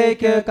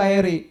മലയിലേക്ക്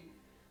കയറി.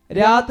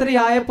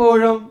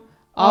 രാത്രിയായപ്പോഴും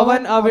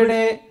അവൻ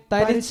അവിടെ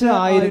തനിച്ച്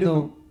ആയിരുന്നു.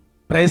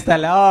 Praise the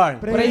Lord.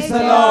 Praise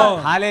the Lord.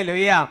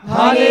 Hallelujah.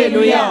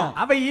 Hallelujah.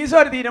 അപ്പൊ ഈശോ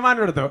ഒരു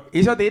തീരുമാനം എടുത്തു.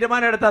 ഈശോ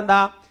തീരുമാനം എടുത്ത എന്താ?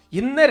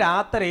 ഇന്ന്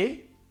രാത്രി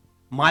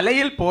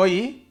മലയിൽ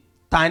പോയി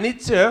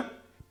തനിച്ച്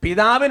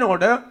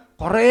പിതാവിനോട്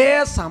കുറേ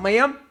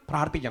സമയം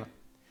പ്രാർത്ഥിക്കണം,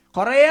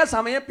 കുറേ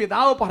സമയം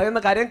പിതാവ് പറയുന്ന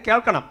കാര്യം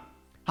കേൾക്കണം.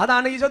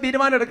 അതാണ് ഈശോ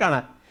തീരുമാനം എടുക്കുകയാണ്.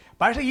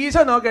 പക്ഷേ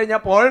ഈശോ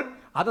നോക്കിക്കഴിഞ്ഞപ്പോൾ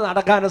അത്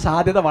നടക്കാൻ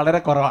സാധ്യത വളരെ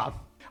കുറവാണ്.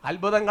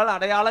 അത്ഭുതങ്ങൾ,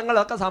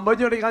 അടയാളങ്ങളൊക്കെ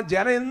സംഭവിച്ചുകൊണ്ടിരിക്കാൻ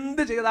ജനം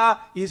എന്ത് ചെയ്താൽ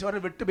ഈശോനെ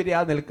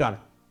വിട്ടുപിരിയാതെ നിൽക്കുകയാണ്.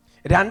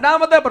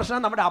 രണ്ടാമത്തെ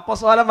പ്രശ്നം നമ്മുടെ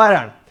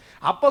അപ്പസ്തോലന്മാരാണ്.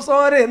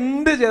 അപ്പസ്തോലർ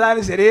എന്ത്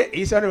ചെയ്താലും ശരി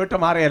ഈശോനെ വിട്ട്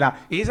മാറിയല്ല,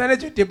 ഈശോനെ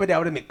ചുറ്റിപ്പറ്റി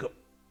അവിടെ നിൽക്കും.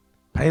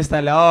 Price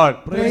the Lord.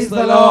 Praise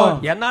the Lord.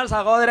 എന്നാൽ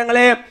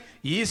സഹോദരങ്ങളെ,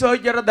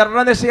 ഈശോയ്ക്ക് ഒരു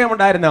ദൃഢനിശ്ചയം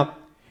ഉണ്ടായിരുന്നു,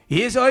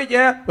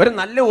 ഈശോയ്ക്ക് ഒരു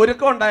നല്ല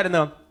ഒരുക്കം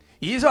ഉണ്ടായിരുന്നു.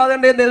 ഈശോ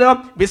അതുകൊണ്ട് എന്ത് ചെയ്തു?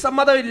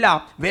 വിസമ്മതമില്ല,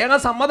 വേഗം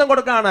സമ്മതം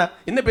കൊടുക്കുകയാണ്.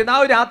 ഇന്ന്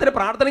പിതാവ് രാത്രി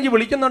പ്രാർത്ഥനയ്ക്ക്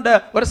വിളിക്കുന്നുണ്ട്,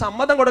 ഒരു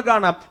സമ്മതം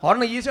കൊടുക്കുകയാണ്.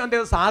 ഓർമ്മ ഈശോ എന്ത്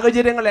ചെയ്തു?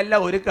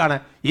 സാഹചര്യങ്ങളെല്ലാം ഒരുക്കുകയാണ്.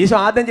 ഈശോ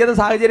ആദ്യം ചെയ്ത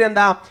സാഹചര്യം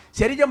എന്താ?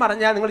 ശരിക്കും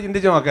പറഞ്ഞാൽ നിങ്ങൾ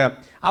ചിന്തിച്ചു നോക്ക്,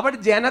 അവിടെ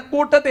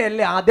ജനക്കൂട്ടത്തെ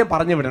അല്ലേ ആദ്യം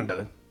പറഞ്ഞു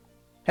വിടേണ്ടത്,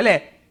 അല്ലേ?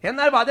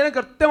 എന്നാൽ വചനം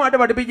കൃത്യമായിട്ട്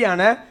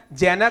പഠിപ്പിക്കുകയാണ്,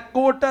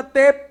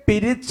 ജനക്കൂട്ടത്തെ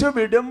പിരിച്ചു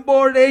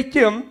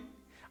വിടുമ്പോഴേക്കും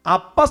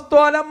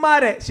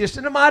അപ്പസ്തോലന്മാരെ,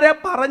 ശിഷ്യന്മാരെ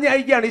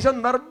പറഞ്ഞയക്കുകയാണ്. ഈശോ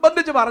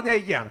നിർബന്ധിച്ച്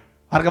പറഞ്ഞയക്കുകയാണ്.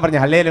 ആർക്ക് പറഞ്ഞു?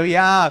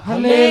 ഹല്ലേലൂയാ,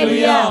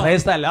 ഹല്ലേലൂയാ,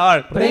 price the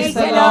Lord, praise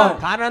the Lord.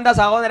 കാരണം എന്താ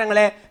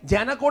സഹോദരങ്ങളെ,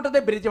 ജനക്കൂട്ടത്തെ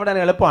പിരിച്ചുവിടാൻ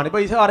എളുപ്പമാണ്. ഇപ്പൊ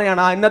ഈശോ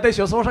പറയാണ്, ഇന്നത്തെ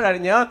ശുശ്രൂഷ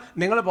കഴിഞ്ഞ്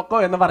നിങ്ങൾ പൊക്കോ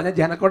എന്ന് പറഞ്ഞ്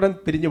ജനക്കൂട്ടം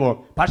പിരിഞ്ഞു പോകും.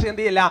 പക്ഷെ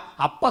എന്ത് ചെയ്യില്ല?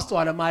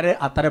 അപ്പസ്തോലന്മാര്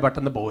അത്ര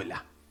പെട്ടെന്ന് പോവില്ല,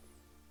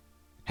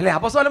 അല്ലേ?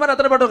 അപ്പസ്തോലന്മാർ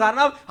അത്ര പെട്ടെന്ന്,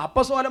 കാരണം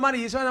അപ്പസ്തോലന്മാർ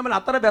ഈശോ നമ്മൾ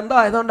അത്ര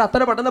ബന്ധമായതുകൊണ്ട്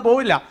അത്ര പെട്ടെന്ന്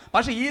പോവില്ല.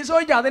 പക്ഷെ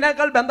ഈശോയ്ക്ക്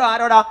അതിനേക്കാൾ ബന്ധം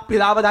ആരോടാ?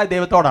 പിതാവായ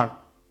ദൈവത്തോടാണ്.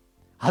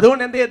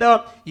 അതുകൊണ്ട് എന്ത് ചെയ്തു?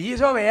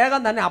 ഈശോ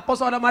വേഗം തന്നെ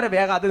അപ്പസ്തോലന്മാരെ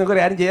വേഗം അത് നിങ്ങൾ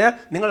കാര്യം ചെയ്യുക,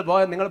 നിങ്ങൾ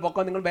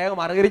പൊക്കോ, നിങ്ങൾ വേഗം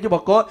മറുകരിക്ക്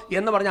പൊക്കോ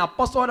എന്ന് പറഞ്ഞ്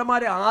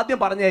അപ്പസ്തോലന്മാരെ ആദ്യം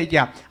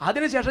പറഞ്ഞയക്കുക.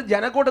 അതിനുശേഷം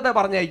ജനക്കൂട്ടത്തെ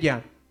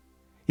പറഞ്ഞയക്കുകയാണ്.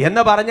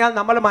 എന്ന് പറഞ്ഞാൽ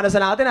നമ്മൾ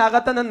മനസ്സിലാക്കും,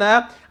 അതിനകത്ത് നിന്ന്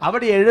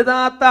അവിടെ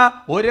എഴുതാത്ത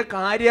ഒരു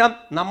കാര്യം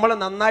നമ്മൾ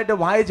നന്നായിട്ട്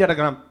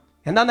വായിച്ചെടുക്കണം.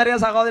 എന്താണെന്നറിയാം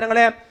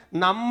സഹോദരങ്ങളെ,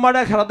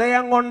 നമ്മുടെ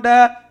ഹൃദയം കൊണ്ട്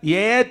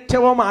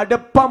ഏറ്റവും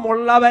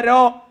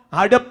അടുപ്പമുള്ളവരോ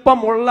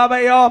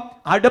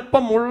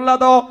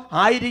അടുപ്പമുള്ളതോ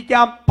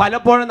ആയിരിക്കാം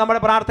പലപ്പോഴും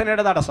നമ്മുടെ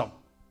പ്രാർത്ഥനയുടെ തടസ്സം.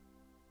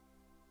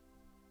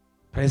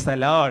 Price the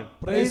Lord.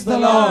 Praise the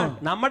Lord.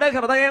 നമ്മുടെ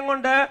ഹൃദയം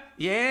കൊണ്ട്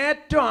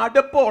ഏറ്റവും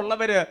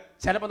അടുപ്പമുള്ളവര്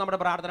ചിലപ്പോൾ നമ്മുടെ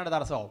പ്രാർത്ഥനയുടെ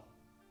തടസ്സമാവും.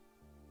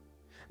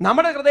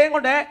 നമ്മുടെ ഹൃദയം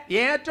കൊണ്ട്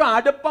ഏറ്റവും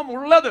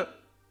അടുപ്പമുള്ളത്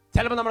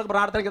ചിലപ്പോൾ നമ്മുടെ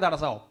പ്രാർത്ഥനയ്ക്ക്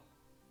തടസ്സമാവും.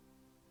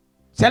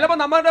 ചിലപ്പോൾ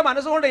നമ്മുടെ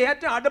മനസ്സുകൊണ്ട്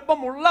ഏറ്റവും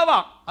അടുപ്പമുള്ളവ,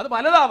 അത്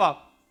പലതാവാം,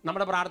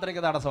 നമ്മുടെ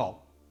പ്രാർത്ഥനയ്ക്ക് തടസ്സമാവും.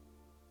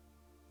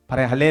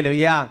 പറയാം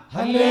ഹല്ലേലൂയാ,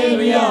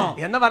 ഹല്ലേലൂയാ.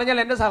 എന്ന് പറഞ്ഞാൽ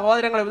എൻ്റെ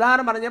സഹോദരങ്ങൾ,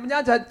 ഉദാഹരണം പറഞ്ഞപ്പോൾ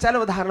ഞാൻ ചില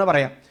ഉദാഹരണം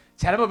പറയാം.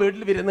 ചിലപ്പോൾ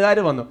വീട്ടിൽ വിരുന്നുകാർ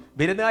വന്നു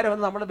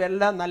നമ്മുടെ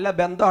എല്ലാം നല്ല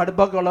ബന്ധം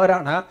അടുപ്പൊക്കെ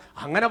ഉള്ളവരാണ്.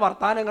 അങ്ങനെ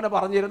വർത്താനം ഇങ്ങനെ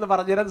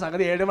പറഞ്ഞിരുന്ന്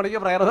സംഗതി 7 മണിക്ക്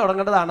പ്രയർ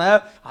തുടങ്ങേണ്ടതാണ്.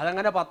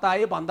 അതങ്ങനെ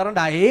 10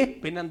 12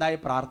 പിന്നെന്തായി?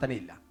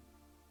 പ്രാർത്ഥനയില്ല.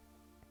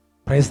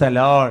 Price the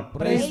Lord.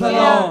 Praise the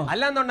Lord.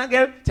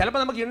 അല്ലെന്നുണ്ടെങ്കിൽ ചിലപ്പോൾ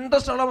നമുക്ക്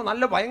ഇൻട്രസ്റ്റ് ഉള്ള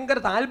നല്ല ഭയങ്കര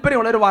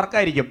താല്പര്യമുള്ള ഒരു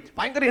വർക്കായിരിക്കും,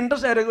 ഭയങ്കര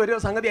ഇൻട്രസ്റ്റ് ഒരു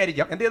സംഗതി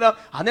ആയിരിക്കും. എന്ത് ചെയ്തോ?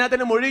 അതിനകത്ത്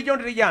തന്നെ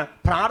മുഴുകിക്കൊണ്ടിരിക്കുകയാണ്.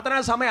 പ്രാർത്ഥനാ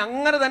സമയം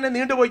അങ്ങനെ തന്നെ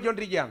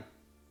നീണ്ടുപോയിക്കൊണ്ടിരിക്കുകയാണ്.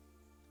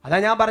 അതാ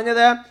ഞാൻ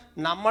പറഞ്ഞത്,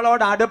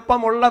 നമ്മളോട്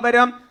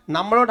അടുപ്പമുള്ളവരും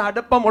നമ്മളോട്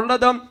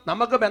അടുപ്പമുള്ളതും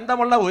നമുക്ക്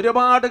ബന്ധമുള്ള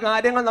ഒരുപാട്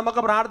കാര്യങ്ങൾ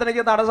നമുക്ക്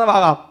പ്രാർത്ഥനയ്ക്ക്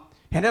തടസ്സമാകാം.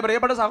 എൻ്റെ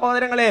പ്രിയപ്പെട്ട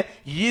സഹോദരങ്ങളെ,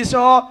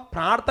 ഈശോ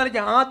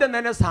പ്രാർത്ഥനയ്ക്ക് ആദ്യം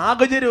തന്നെ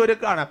സാഹചര്യം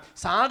ഒരുക്കുകയാണ്.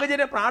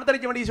 സാഹചര്യം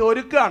പ്രാർത്ഥനയ്ക്ക് വേണ്ടി ഈശോ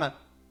ഒരുക്കുകയാണ്.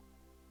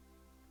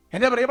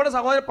 എൻ്റെ പ്രിയപ്പെട്ട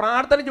സഹോദരൻ,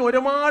 പ്രാർത്ഥനയ്ക്ക്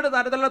ഒരുപാട്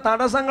തരത്തിലുള്ള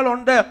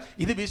തടസ്സങ്ങളുണ്ട്.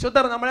 ഇത്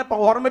വിശുദ്ധർ നമ്മളെ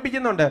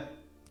ഓർമ്മിപ്പിക്കുന്നുണ്ട്.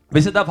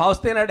 വിശുദ്ധ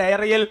ഫൗസ്തീന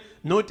ഡയറിയിൽ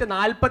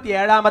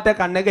 147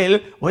 കണ്ണികയിൽ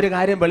ഒരു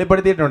കാര്യം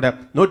വെളിപ്പെടുത്തിയിട്ടുണ്ട്.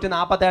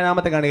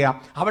 147 കണ്ണിക,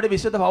 അവിടെ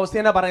വിശുദ്ധ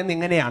ഫൗസ്തീന പറയുന്നത്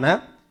ഇങ്ങനെയാണ്,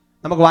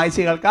 നമുക്ക്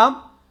വായിച്ച് കേൾക്കാം.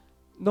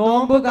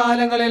 നോമ്പ്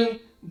കാലങ്ങളിൽ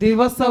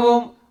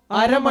ദിവസവും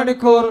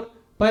അരമണിക്കൂർ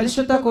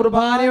പരിശുദ്ധ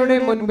കുർബാനയുടെ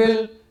മുൻപിൽ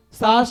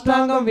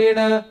സാഷ്ടാംഗം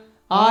വീണ്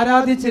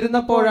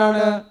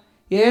ആരാധിച്ചിരുന്നപ്പോഴാണ്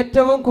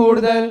ഏറ്റവും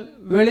കൂടുതൽ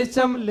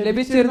വെളിച്ചം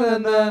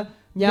ലഭിച്ചിരുന്നതെന്ന്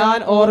ഞാൻ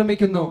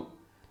ഓർമ്മിക്കുന്നു.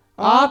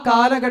 ആ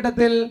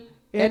കാലഘട്ടത്തിൽ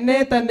എന്നെ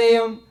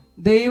തന്നെയും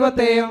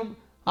ദൈവത്തെയും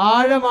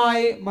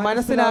ആഴമായി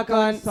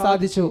മനസ്സിലാക്കാൻ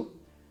സാധിച്ചു.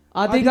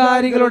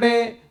 അധികാരികളുടെ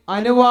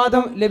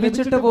അനുവാദം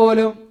ലഭിച്ചിട്ട്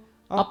പോലും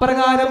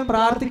അപ്രകാരം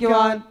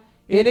പ്രാർത്ഥിക്കുവാൻ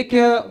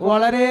എനിക്ക്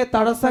വളരെ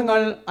തടസ്സങ്ങൾ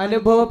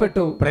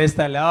അനുഭവപ്പെട്ടു. Price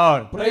the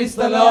Lord. Praise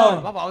the Lord.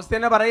 അപ്പോൾ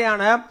ഫൗസ്തീന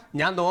പറയാണ്,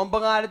 ഞാൻ നോമ്പ്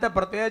കാലത്ത്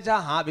പ്രത്യേകിച്ച്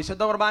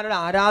വിശുദ്ധ കുർബാനയുടെ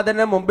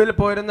ആരാധന മുമ്പിൽ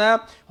പോയിരുന്ന്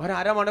ഒരു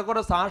അരമണിക്കൂർ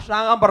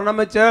സാഷ്ടാംഗം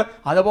പ്രണമിച്ച്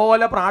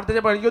അതുപോലെ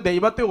പ്രാർത്ഥിച്ചപ്പോൾ എനിക്ക്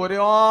ദൈവത്തെ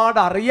ഒരുപാട്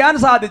അറിയാൻ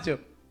സാധിച്ചു.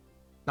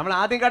 നമ്മൾ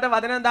ആദ്യം കേട്ട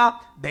വചനം എന്താ?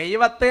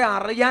 ദൈവത്തെ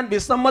അറിയാൻ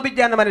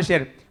വിസമ്മതിക്കാൻ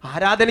മനുഷ്യർ,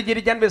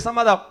 ആരാധനയ്ക്കിരിക്കാൻ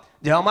വിസമ്മതം,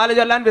 ജപമാല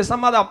ചൊല്ലാൻ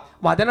വിസമ്മതം,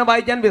 വചനം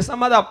വായിക്കാൻ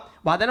വിസമ്മതം,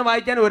 വചനം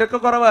വായിക്കാൻ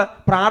ഒരുക്കക്കുറവ്,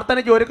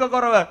 പ്രാർത്ഥനയ്ക്ക്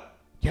ഒരുക്കക്കുറവ്.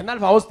 എന്നാൽ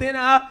ഫൗസ്തീന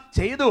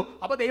ചെയ്തു,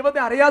 അപ്പൊ ദൈവത്തെ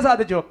അറിയാൻ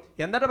സാധിച്ചു.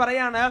 എന്നിട്ട്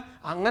പറയാണ്,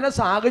 അങ്ങനെ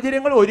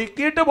സാഹചര്യങ്ങൾ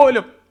ഒരുക്കിയിട്ട്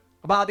പോലും.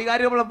 അപ്പൊ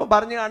അധികാരികൾ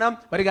പറഞ്ഞു കാണാം,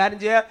 ഒരു കാര്യം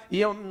ചെയ്യുക, ഈ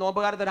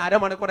നോമ്പുകാലത്ത് ഒരു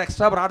അരമണിക്കൂർ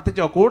എക്സ്ട്രാ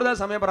പ്രാർത്ഥിച്ചോ, കൂടുതൽ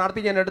സമയം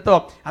പ്രാർത്ഥിക്കാൻ എടുത്തോ,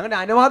 അങ്ങനെ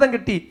അനുവാദം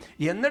കിട്ടി.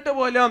 എന്നിട്ട്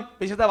പോലും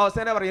വിശുദ്ധ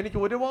ഫൗസ്തീന പറയും, എനിക്ക്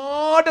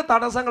ഒരുപാട്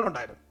തടസ്സങ്ങൾ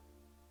ഉണ്ടായിരുന്നു.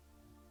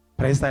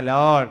 Price the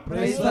Lord.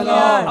 Praise the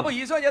Lord. അപ്പൊ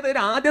ഈശോ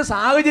ചെയ്തതിന് ആദ്യം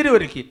സാഹചര്യം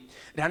ഒരുക്കി.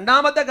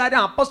 രണ്ടാമത്തെ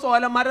കാര്യം,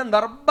 അപ്പസ്തോലന്മാരെ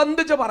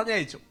നിർബന്ധിച്ച്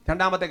പറഞ്ഞയച്ചു.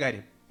 രണ്ടാമത്തെ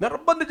കാര്യം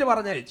നിർബന്ധിച്ച്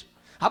പറഞ്ഞയച്ചു.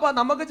 അപ്പൊ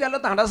നമുക്ക് ചില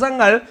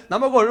തടസ്സങ്ങൾ,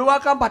 നമുക്ക്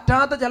ഒഴിവാക്കാൻ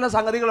പറ്റാത്ത ചില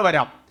സംഗതികൾ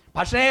വരാം.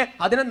 പക്ഷേ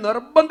അതിനെ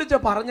നിർബന്ധിച്ച്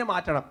പറഞ്ഞു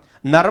മാറ്റണം.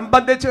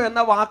 നിർബന്ധിച്ചു എന്ന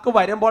വാക്ക്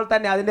വരുമ്പോൾ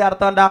തന്നെ അതിന്റെ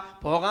അർത്ഥം എന്താ?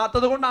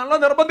 പോകാത്തത് കൊണ്ടാണല്ലോ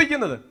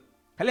നിർബന്ധിക്കുന്നത്,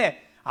 അല്ലേ?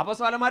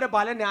 അപ്പോസ്തലന്മാര്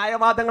പല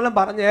ന്യായവാദങ്ങളും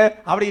പറഞ്ഞ്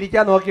അവിടെ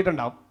ഇരിക്കാൻ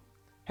നോക്കിയിട്ടുണ്ടാവും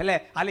അല്ലേ.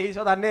 അല്ല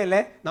ഈശോ തന്നെയല്ലേ,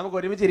 നമുക്ക്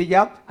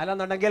ഒരുമിച്ചിരിക്കാം,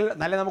 അല്ലെന്നുണ്ടെങ്കിൽ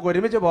നല്ല നമുക്ക്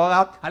ഒരുമിച്ച്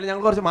പോകാം, അല്ല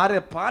ഞങ്ങൾ കുറച്ച് മാറി,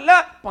 പല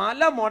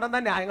പല മുടന്ന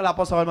ന്യായങ്ങൾ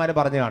അപ്പോസ്തലന്മാർ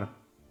പറഞ്ഞു കാണും.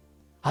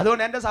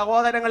 അതുകൊണ്ട് എൻ്റെ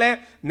സഹോദരങ്ങളെ,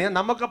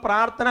 നമുക്ക്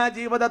പ്രാർത്ഥനാ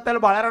ജീവിതത്തിൽ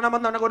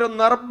വളരണമെന്നുണ്ടെങ്കിൽ ഒരു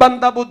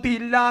നിർബന്ധ ബുദ്ധി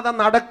ഇല്ലാതെ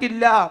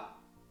നടക്കില്ല.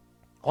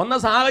 ഒന്ന്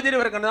സാഹചര്യം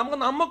ഒരുക്കണം.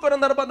 നമുക്കൊരു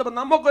നിർബന്ധം,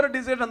 നമുക്കൊരു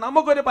ഡിസിഷൻ,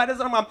 നമുക്കൊരു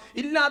പരിശ്രമം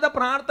ഇല്ലാതെ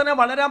പ്രാർത്ഥന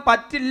വളരാൻ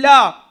പറ്റില്ല.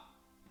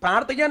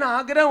 പ്രാർത്ഥിക്കാൻ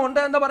ആഗ്രഹമുണ്ട്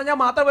എന്ന് പറഞ്ഞാൽ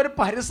മാത്രം ഒരു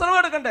പരിശ്രമം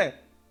എടുക്കണ്ടേ.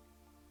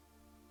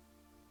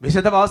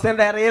 വിശുദ്ധ പൗലോസിന്റെ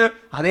ഡയറിയിൽ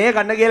അതേ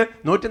കണ്ണകയിൽ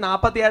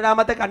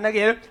 147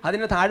 കണ്ണകയിൽ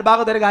അതിന്റെ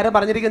താഴ്ഭാഗത്ത് ഒരു കാര്യം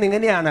പറഞ്ഞിരിക്കുന്നത്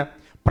ഇങ്ങനെയാണ്: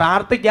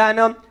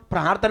 പ്രാർത്ഥിക്കാനും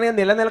പ്രാർത്ഥനയിൽ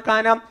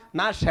നിലനിൽക്കാനും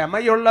നാം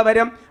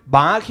ക്ഷമയുള്ളവരും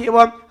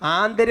ബാഹ്യവും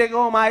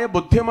ആന്തരികവുമായ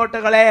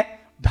ബുദ്ധിമുട്ടുകളെ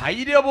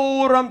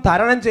ധൈര്യപൂർവ്വം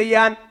തരണം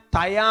ചെയ്യാൻ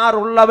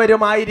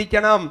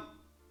തയ്യാറുള്ളവരുമായിരിക്കണം.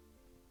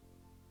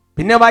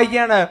 പിന്നെ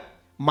വായിക്കുകയാണ്,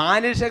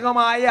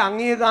 മാനുഷികമായ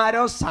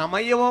അംഗീകാരവും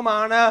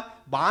സമയവുമാണ്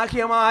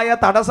ബാഹ്യമായ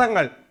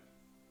തടസ്സങ്ങൾ.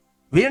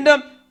 വീണ്ടും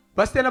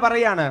ക്വസ്റ്റ്യൻ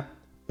പറയാണ്,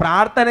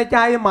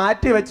 പ്രാർത്ഥനയ്ക്കായി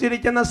മാറ്റി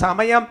വച്ചിരിക്കുന്ന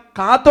സമയം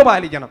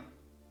കാത്തുപാലിക്കണം.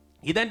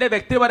 ഇതെൻ്റെ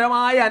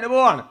വ്യക്തിപരമായ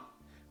അനുഭവമാണ്.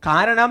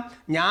 കാരണം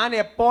ഞാൻ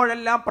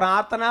എപ്പോഴെല്ലാം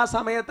പ്രാർത്ഥനാ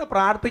സമയത്ത്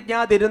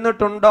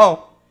പ്രാർത്ഥിക്കാതിരുന്നിട്ടുണ്ടോ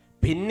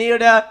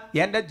പിന്നീട്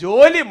എൻ്റെ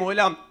ജോലി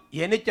മൂലം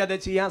എനിക്കത്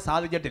ചെയ്യാൻ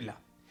സാധിച്ചിട്ടില്ല.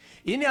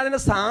 ഇനി അതിന്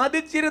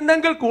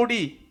സാധിച്ചിരുന്നെങ്കിൽ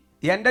കൂടി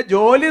എൻ്റെ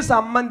ജോലി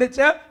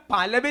സംബന്ധിച്ച്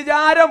പല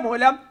വിചാരം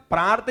മൂലം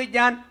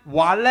പ്രാർത്ഥിക്കാൻ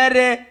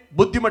വളരെ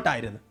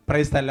ബുദ്ധിമുട്ടായിരുന്നു.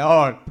 Praise the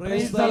Lord.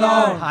 Praise the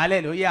Lord.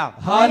 Hallelujah.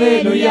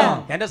 Hallelujah.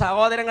 എൻ്റെ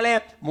സഹോദരങ്ങളെ,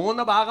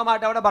 3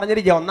 ഭാഗമായിട്ട് അവിടെ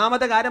പറഞ്ഞിരിക്കുക.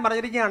 ഒന്നാമത്തെ കാര്യം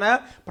പറഞ്ഞിരിക്കുകയാണ്,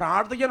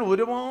 പ്രാർത്ഥിക്കാൻ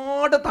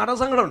ഒരുപാട്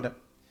തടസ്സങ്ങളുണ്ട്.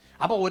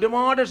 അപ്പോൾ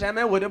ഒരുപാട് ക്ഷമ,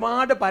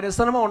 ഒരുപാട്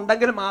പരിശ്രമം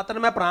ഉണ്ടെങ്കിൽ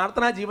മാത്രമേ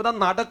പ്രാർത്ഥനാ ജീവിതം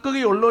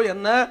നടക്കുകയുള്ളൂ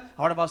എന്ന്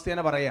അവിടെ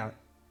വസ്തുതനെ പറയുകയാണ്.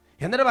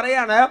 എന്നിട്ട്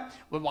പറയാണ്,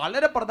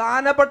 വളരെ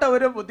പ്രധാനപ്പെട്ട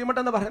ഒരു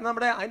ബുദ്ധിമുട്ടെന്ന് പറയുന്നത്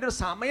നമ്മുടെ അതിൻ്റെ ഒരു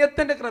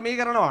സമയത്തിൻ്റെ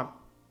ക്രമീകരണമാണ്.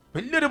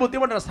 വലിയൊരു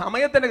ബുദ്ധിമുട്ടാണ്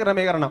സമയത്തിൻ്റെ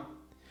ക്രമീകരണം.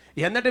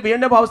 എന്നിട്ട്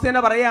വീണ്ടും ഫൗസ്തീന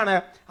പറയാണ്,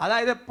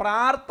 അതായത്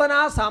പ്രാർത്ഥനാ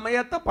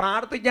സമയത്ത്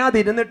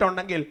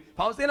പ്രാർത്ഥിക്കാതിരുന്നിട്ടുണ്ടെങ്കിൽ,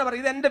 ഫൗസ്തീന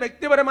പറയും, ഇത് എൻ്റെ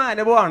വ്യക്തിപരമായ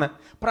അനുഭവമാണ്,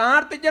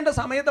 പ്രാർത്ഥിക്കേണ്ട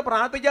സമയത്ത്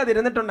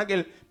പ്രാർത്ഥിക്കാതിരുന്നിട്ടുണ്ടെങ്കിൽ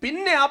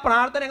പിന്നെ ആ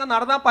പ്രാർത്ഥന അങ്ങ്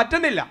നടത്താൻ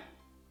പറ്റുന്നില്ല.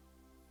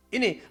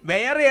 ഇനി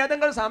വേറെ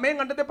ഏതെങ്കിലും സമയം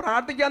കണ്ടെത്തി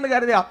പ്രാർത്ഥിക്കാമെന്ന്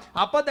കരുതുക,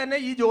 അപ്പൊ തന്നെ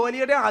ഈ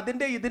ജോലിയുടെ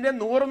അതിൻ്റെ ഇതിൻ്റെ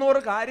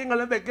 100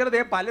 കാര്യങ്ങളും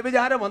വ്യക്തതയെ പല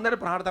വിചാരം വന്നിട്ട്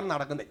പ്രാർത്ഥന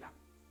നടക്കുന്നില്ല.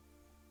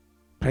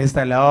 Praise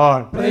the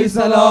Lord. Praise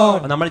the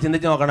Lord. നമ്മൾ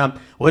ചിന്തിച്ച് നോക്കണം,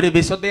 ഒരു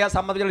വിശുദ്ധയെ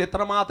സംബന്ധിച്ചുള്ള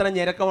ഇത്രമാത്രം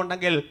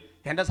ഞെരുക്കമുണ്ടെങ്കിൽ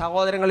എൻ്റെ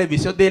സഹോദരങ്ങളെ,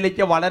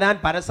 വിശുദ്ധിയിലേക്ക് വളരാൻ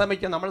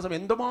പരിശ്രമിക്കുക നമ്മൾ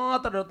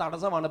എന്തുമാത്രം ഒരു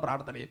തടസ്സമാണ്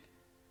പ്രാർത്ഥനയിൽ.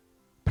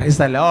 Praise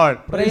the Lord.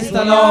 Praise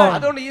the Lord.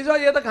 അതുകൊണ്ട് ഈശോ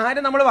ചെയ്ത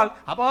കാര്യം നമ്മൾ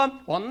അപ്പോൾ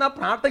ഒന്ന്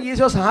പ്രാർത്ഥന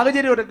ഈശോ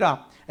സാഹചര്യം എടുക്കുക,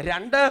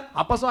 2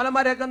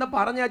 അപ്പസ്തോലന്മാരെയൊക്കെ ഒന്ന്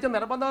പറഞ്ഞയച്ച്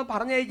നിർബന്ധം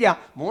പറഞ്ഞയക്കുക,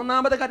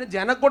 3ാമത്തെ കാര്യം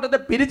ജനക്കൂട്ടത്തെ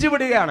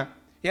പിരിച്ചുവിടുകയാണ്.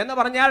 എന്ന്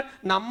പറഞ്ഞാൽ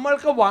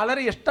നമ്മൾക്ക്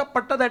വളരെ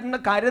ഇഷ്ടപ്പെട്ടതെന്ന്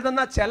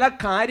കരുതുന്ന ചില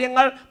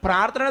കാര്യങ്ങൾ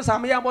പ്രാർത്ഥന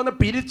സമയമാകുമ്പോൾ ഒന്ന്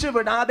പിരിച്ചു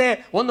വിടാതെ,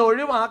 ഒന്ന്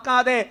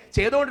ഒഴിവാക്കാതെ,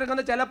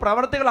 ചെയ്തുകൊണ്ടിരിക്കുന്ന ചില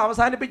പ്രവൃത്തികൾ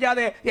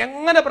അവസാനിപ്പിക്കാതെ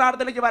എങ്ങനെ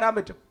പ്രാർത്ഥനയ്ക്ക് വരാൻ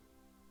പറ്റും?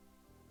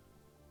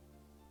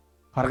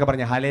 അവർക്ക്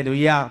പറഞ്ഞ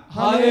hallelujah.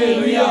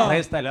 Hallelujah.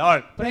 Praise the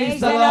Lord. Praise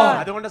the Lord.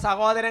 അതുകൊണ്ട്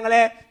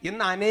സഹോദരങ്ങളെ,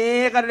 ഇന്ന്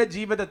അനേകരുടെ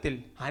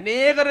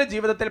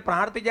ജീവിതത്തിൽ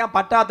പ്രാർത്ഥിക്കാൻ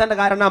പറ്റാത്തതിന്റെ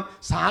കാരണം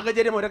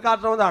സാഹചര്യം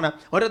ഒരുക്കാത്തതുകൊണ്ടാണ്,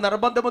 ഒരു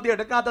നിർബന്ധ ബുദ്ധി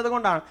എടുക്കാത്തത്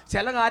കൊണ്ടാണ്,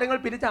 ചില കാര്യങ്ങൾ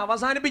പിരിച്ച്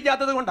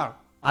അവസാനിപ്പിക്കാത്തത് കൊണ്ടാണ്.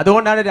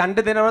 അതുകൊണ്ടാണ്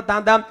 2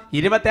 ദിനവൃത്താന്തം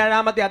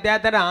 27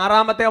 അധ്യായത്തിന്റെ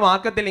 6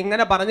 വാക്യത്തിൽ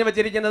ഇങ്ങനെ പറഞ്ഞു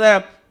വെച്ചിരിക്കുന്നത്,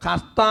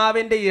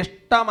 കർത്താവിന്റെ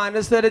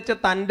ഇഷ്ടമനുസരിച്ച്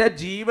തൻ്റെ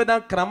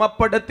ജീവിതം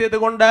ക്രമപ്പെടുത്തിയത്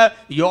കൊണ്ട്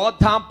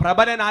യോദ്ധാം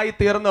പ്രബലനായി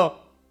തീർന്നു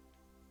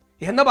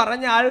എന്ന്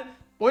പറഞ്ഞാൽ,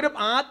 ഒരു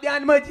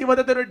ആധ്യാത്മിക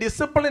ജീവിതത്തിൽ ഒരു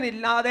ഡിസിപ്ലിൻ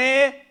ഇല്ലാതെ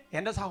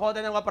എൻ്റെ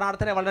സഹോദരങ്ങൾ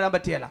പ്രാർത്ഥന വളരാൻ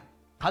പറ്റിയല്ല.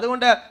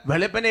 അതുകൊണ്ട്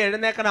വെളുപ്പിനെ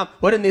എഴുന്നേക്കണം,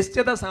 ഒരു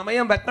നിശ്ചിത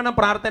സമയം വെക്കണം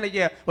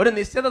പ്രാർത്ഥനയ്ക്ക്, ഒരു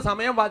നിശ്ചിത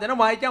സമയം വചനം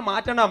വായിക്കാൻ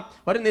മാറ്റണം,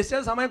 ഒരു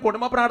നിശ്ചിത സമയം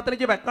കുടുംബ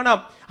പ്രാർത്ഥനയ്ക്ക് വെക്കണം.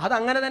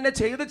 അതങ്ങനെ തന്നെ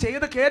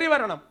ചെയ്ത് കയറി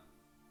വരണം.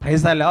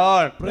 Praise the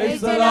Lord.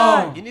 Praise the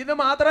Lord. ഇനി ഇത്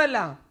മാത്രമല്ല,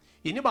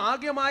 ഇനി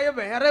ഭാഗ്യമായ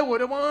വേറെ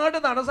ഒരുപാട്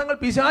തടസ്സങ്ങൾ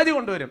പിശാച്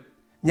കൊണ്ടുവരും.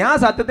 ഞാൻ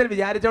സത്യത്തിൽ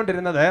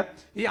വിചാരിച്ചുകൊണ്ടിരുന്നത്,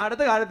 ഈ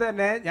അടുത്ത കാലത്ത്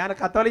തന്നെ ഞാൻ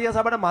കത്തോലിക്ക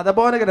സഭയുടെ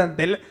മതബോധന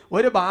ഗ്രന്ഥത്തിൽ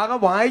ഒരു ഭാഗം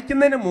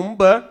വായിക്കുന്നതിന്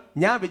മുമ്പ്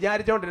ഞാൻ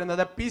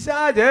വിചാരിച്ചുകൊണ്ടിരുന്നത്,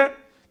 പിശാച്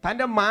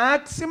തൻ്റെ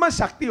മാക്സിമം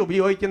ശക്തി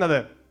ഉപയോഗിക്കുന്നത്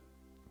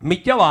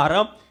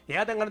മിക്കവാറും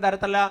ഏതെങ്കിലും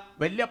തരത്തിലുള്ള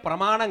വലിയ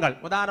പ്രമാണങ്ങൾ,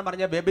 ഉദാഹരണം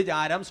പറഞ്ഞ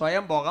വ്യഭിചാരം,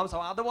 സ്വയംഭോഗം,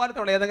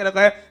 അതുപോലത്തെ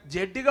ഏതെങ്കിലുമൊക്കെ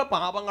ജഡിക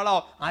പാപങ്ങളോ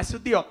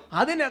അശുദ്ധിയോ,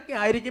 അതിനൊക്കെ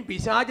ആയിരിക്കും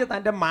പിശാച്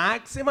തൻ്റെ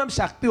മാക്സിമം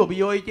ശക്തി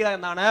ഉപയോഗിക്കുക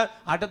എന്നാണ്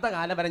അടുത്ത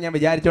കാലം വരെ ഞാൻ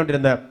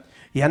വിചാരിച്ചുകൊണ്ടിരുന്നത്.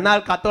 എന്നാൽ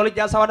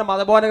കത്തോലിക്ക സഭയുടെ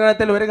മതബോധന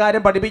ഗ്രന്ഥത്തിൽ ഒരു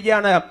കാര്യം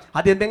പഠിപ്പിക്കുകയാണ്.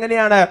 അത്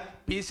എന്തെങ്ങനെയാണ്?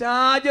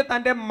 പിശാച്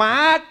തൻ്റെ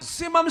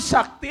മാക്സിമം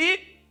ശക്തി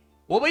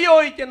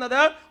ഉപയോഗിക്കുന്നത്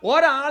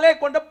ഒരാളെ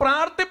കൊണ്ട്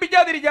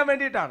പ്രാർത്ഥിപ്പിക്കാതിരിക്കാൻ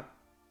വേണ്ടിയിട്ടാണ്.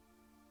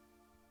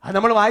 അത്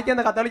നമ്മൾ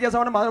വായിക്കുന്ന കത്തോലിക്ക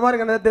സഭയുടെ മതബോധന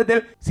ഗ്രന്ഥത്തിൽ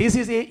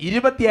CCC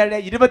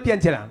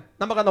 27-25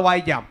 നമുക്കൊന്ന്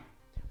വായിക്കാം.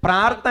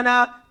 പ്രാർത്ഥന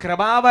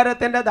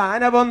കൃപാവരത്തിന്റെ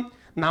ദാനവും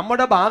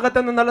നമ്മുടെ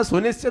ഭാഗത്തു നിന്നുള്ള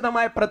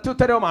സുനിശ്ചിതമായ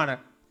പ്രത്യുത്തരവുമാണ്.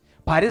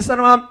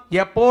 പരിശ്രമം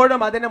എപ്പോഴും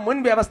അതിന് മുൻ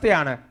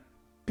വ്യവസ്ഥയാണ്.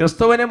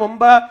 ക്രിസ്തുവിന്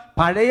മുമ്പ്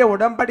പഴയ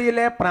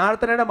ഉടമ്പടിയിലെ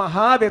പ്രാർത്ഥനയുടെ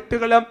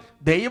മഹാവ്യക്തികളും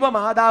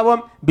ദൈവമാതാവും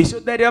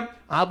വിശുദ്ധരും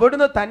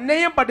അവിടുന്ന്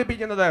തന്നെയും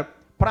പഠിപ്പിക്കുന്നത്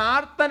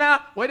പ്രാർത്ഥന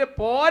ഒരു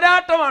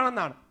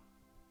പോരാട്ടമാണെന്നാണ്.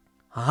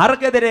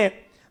 ആർക്കെതിരെ?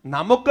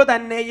 നമുക്ക്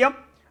തന്നെയും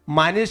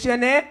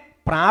മനുഷ്യനെ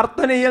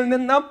പ്രാർത്ഥനയിൽ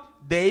നിന്നും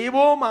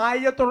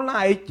ദൈവവുമായിട്ടുള്ള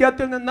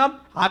ഐക്യത്തിൽ നിന്നും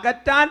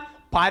അകറ്റാൻ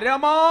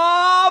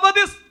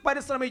പരമാവധി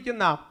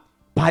പരിശ്രമിക്കുന്ന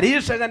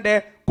പരീക്ഷകന്റെ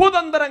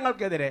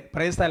കുതന്ത്രങ്ങൾക്കെതിരെ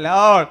പ്രൈസ് ദി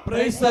ലോർഡ്.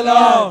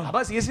 അപ്പൊ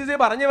CCC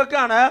പറഞ്ഞു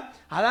വെക്കാണ്,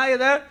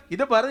 അതായത്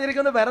ഇത്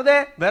പറഞ്ഞിരിക്കുന്നത്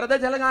വെറുതെ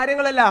ചില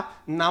കാര്യങ്ങളല്ല.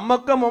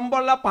 നമുക്ക്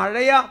മുമ്പുള്ള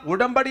പഴയ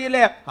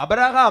ഉടമ്പടിയിലെ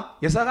അബ്രഹാം,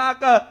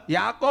 ഇസഹാക്ക്,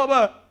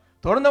 യാക്കോബ്,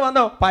 തുടർന്ന്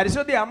വന്നു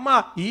പരിശുദ്ധ അമ്മ,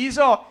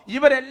 ഈശോ,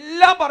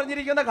 ഇവരെല്ലാം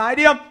പറഞ്ഞിരിക്കുന്ന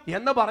കാര്യം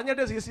എന്ന്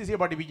പറഞ്ഞിട്ട് CCC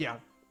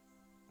പഠിപ്പിക്കുകയാണ്.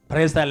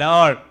 Praise the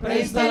Lord.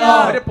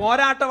 ഒരു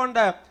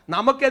പോരാട്ടമുണ്ട്,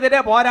 നമുക്കെതിരെ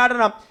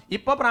പോരാടണം.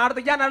 ഇപ്പൊ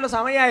പ്രാർത്ഥിക്കാനുള്ള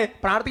സമയമായി.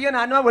 പ്രാർത്ഥിക്കാൻ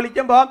ആത്മാവ്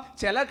വിളിക്കുമ്പോൾ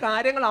ചില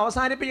കാര്യങ്ങൾ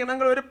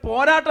അവസാനിപ്പിക്കണമെങ്കിൽ ഒരു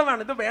പോരാട്ടം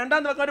വേണം. ഇത്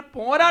വേണ്ടെന്ന് വെക്കാൻ ഒരു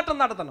പോരാട്ടം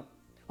നടത്തണം,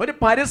 ഒരു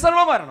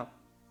പരിശ്രമം വരണം.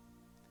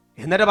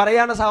 എന്നിട്ട്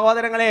പറയാണ്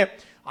സഹോദരങ്ങളെ,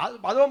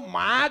 അത്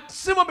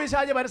മാക്സിമം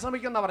പിശാച്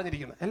പരിശ്രമിക്കുന്ന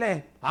പറഞ്ഞിരിക്കുന്നത് അല്ലേ,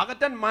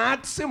 അകറ്റാൻ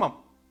മാക്സിമം.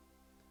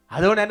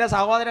 അതുകൊണ്ട് എൻ്റെ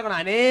സഹോദരങ്ങൾ,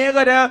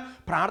 അനേകര്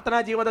പ്രാർത്ഥനാ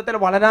ജീവിതത്തിൽ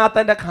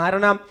വളരാത്തതിൻ്റെ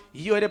കാരണം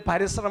ഈ ഒരു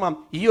പരിശ്രമം,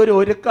 ഈ ഒരു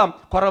ഒരുക്കം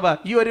കുറവ്,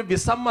 ഈ ഒരു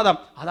വിസമ്മതം,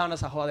 അതാണ്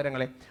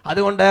സഹോദരങ്ങളെ.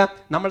 അതുകൊണ്ട്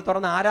നമ്മൾ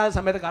തുറന്ന് ആരാധന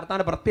സമയത്ത്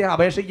കർത്താവിനെ പ്രത്യേകം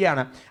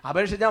അപേക്ഷിക്കുകയാണ്.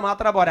 അപേക്ഷിച്ചാൽ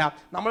മാത്രം പോരാ,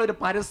 നമ്മളൊരു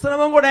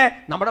പരിശ്രമം കൂടെ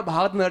നമ്മുടെ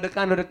ഭാഗത്ത് നിന്ന്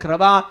എടുക്കാൻ ഒരു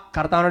കൃപ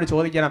കർത്താവിനോട്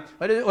ചോദിക്കണം.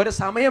 ഒരു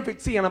സമയം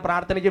ഫിക്സ് ചെയ്യണം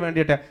പ്രാർത്ഥനയ്ക്ക്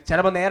വേണ്ടിയിട്ട്.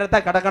 ചിലപ്പോൾ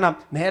നേരത്തെ കിടക്കണം,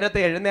 നേരത്തെ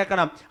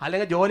എഴുന്നേക്കണം,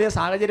 അല്ലെങ്കിൽ ജോലി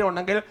സാഹചര്യം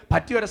ഉണ്ടെങ്കിൽ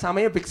പറ്റിയൊരു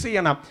സമയം ഫിക്സ്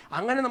ചെയ്യണം.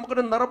 അങ്ങനെ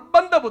നമുക്കൊരു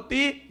നിർബന്ധ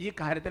ബുദ്ധി ഈ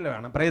കാര്യത്തിൽ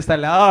വേണം. Price the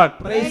Lord.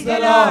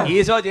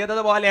 ഈശോ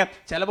ചെയ്തതുപോലെ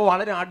ചിലപ്പോൾ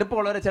വളരെ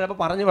അടുപ്പമുള്ളവരെ ചിലപ്പോൾ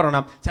പറഞ്ഞു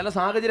പറയണം, ചില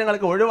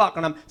സാഹചര്യങ്ങൾക്ക്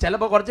ഒഴിവാക്കണം,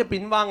 ചിലപ്പോൾ കുറച്ച്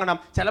പിൻവാങ്ങണം,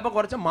 ചിലപ്പോൾ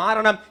കുറച്ച്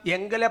മാറണം,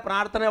 എങ്കിലേ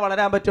പ്രാർത്ഥന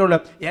വളരാൻ പറ്റുള്ളൂ.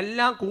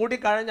 എല്ലാം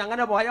കൂടിക്കഴിഞ്ഞ്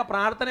അങ്ങനെ പോയാൽ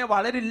പ്രാർത്ഥന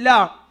വളരില്ല.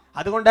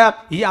 അതുകൊണ്ട്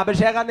ഈ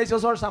അഭിഷേകാന്ത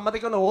ശുശ്രൂഷ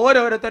സമ്മതിക്കുന്ന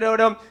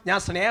ഓരോരുത്തരോടും ഞാൻ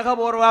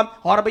സ്നേഹപൂർവ്വം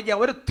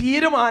ഓർമ്മിക്കുക, ഒരു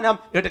തീരുമാനം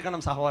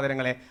എടുക്കണം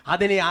സഹോദരങ്ങളെ.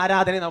 അതിന് ഈ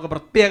ആരാധനയെ നമുക്ക്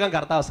പ്രത്യേകം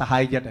കർത്താവ്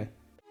സഹായിക്കട്ടെ.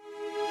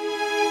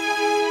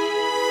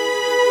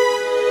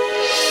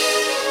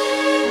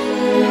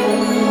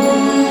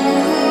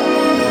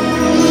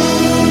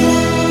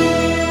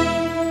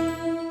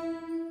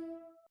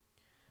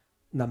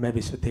 നമ്മെ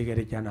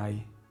വിശുദ്ധീകരിക്കാനായി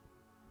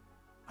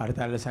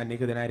അടുത്ത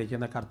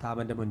സന്നിഹിതനായിരിക്കുന്ന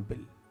കർത്താവിൻ്റെ മുൻപിൽ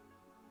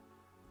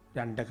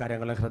രണ്ട്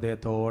കരങ്ങൾ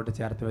ഹൃദയത്തോട്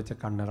ചേർത്ത് വെച്ച്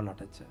കണ്ണുകൾ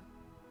അടച്ച്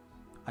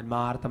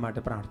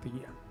ആത്മാർത്ഥമായിട്ട്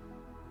പ്രാർത്ഥിക്കുകയാണ്.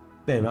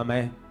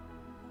 ദൈവമേ,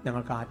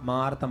 ഞങ്ങൾക്ക്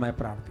ആത്മാർത്ഥമായി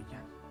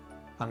പ്രാർത്ഥിക്കാൻ,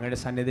 അങ്ങയുടെ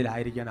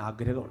സന്നിധിയിലായിരിക്കാൻ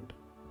ആഗ്രഹമുണ്ട്.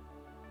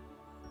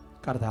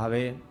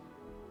 കർത്താവേ,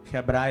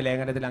 ഹെബ്രായ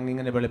ലേഖനത്തിൽ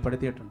അങ്ങിങ്ങനെ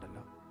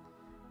വെളിപ്പെടുത്തിയിട്ടുണ്ടല്ലോ,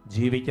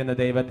 ജീവിക്കുന്ന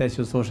ദൈവത്തെ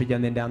ശുശ്രൂഷിക്കാൻ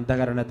നിന്റെ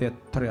അന്ധകരണത്തെ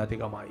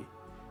എത്രയധികമായി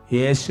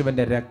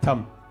യേശുവിൻ്റെ രക്തം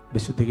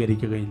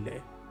വിശുദ്ധീകരിക്കുകയില്ലേ.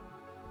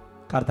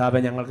 കർത്താവെ,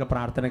 ഞങ്ങൾക്ക്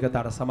പ്രാർത്ഥനയ്ക്ക്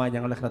തടസ്സമായി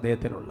ഞങ്ങളുടെ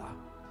ഹൃദയത്തിലുള്ള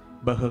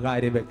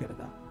ബഹുകാര്യ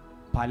വ്യഗ്രത,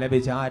 പല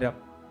വിചാരം,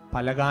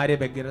 പലകാര്യ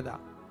വ്യഗ്രത,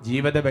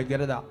 ജീവിത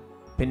വ്യഗ്രത,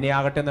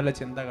 പിന്നെയാകട്ടെ എന്നുള്ള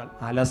ചിന്തകൾ,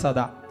 അലസത,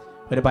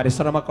 ഒരു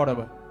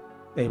പരിശ്രമക്കുറവ്,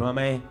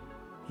 ദൈവമേ,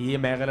 ഈ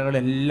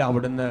മേഖലകളെല്ലാം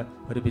അവിടുന്ന്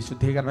ഒരു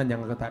വിശുദ്ധീകരണം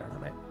ഞങ്ങൾക്ക്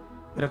തരണമേ.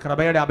 ഒരു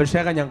കൃപയുടെ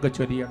അഭിഷേകം ഞങ്ങൾക്ക്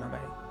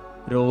ചൊരിയണമേ.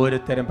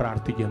 ഓരോരുത്തരും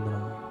പ്രാർത്ഥിക്കുന്നു.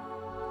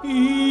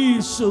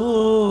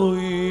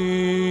 ഈശോയേ,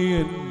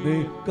 എന്നെ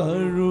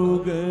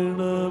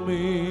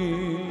കഴുകണമേ,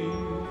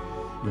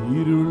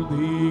 ഇരുൾ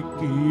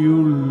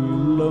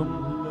നീക്കിയുള്ളം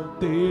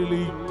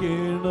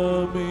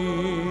തെളിക്കണമേ.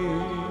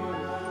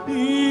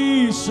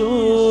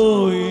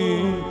 ഈശോയേ,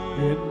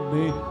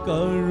 എന്നെ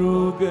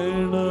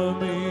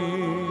കഴുകണമേ,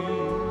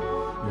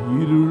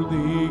 ഇരുൾ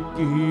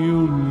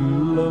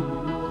നീക്കിയുള്ളം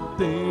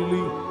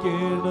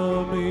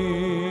തെളിക്കണമേ.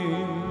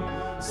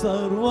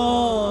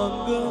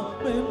 സർവാംഗമെന്നെ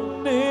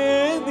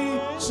നീ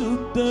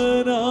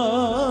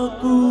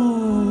ശുദ്ധനാക്കൂ,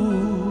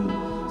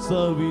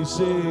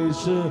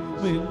 സവിശേഷമെന്നെ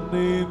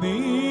നീ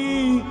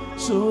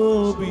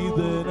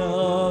ശോഭിതനാക്കൂ.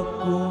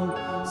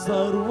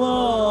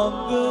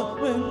 സർവാംഗമെന്നെ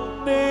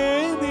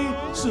നീ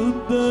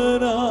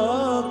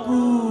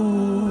ശുദ്ധനാക്കൂ,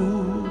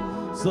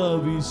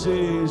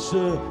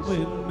 സവിശേഷമെന്നെ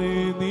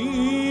നീ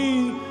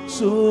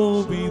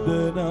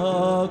ശോഭിതനാക്കൂ.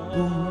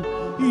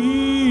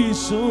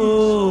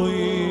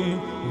 ഈശോയേ,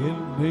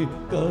 എന്നെ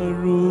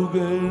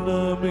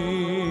കഴുകണമേ,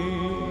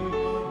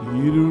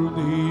 ഇരുൾ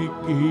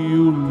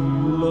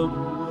നീക്കിയുള്ളം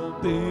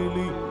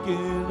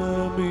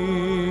തെളിക്കണമേ,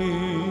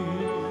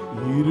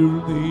 ഇരുൾ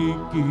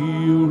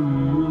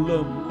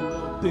നീക്കിയുള്ളം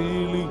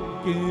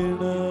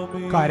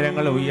തെളിക്കണമേ.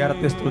 കരങ്ങൾ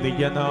ഉയർത്തി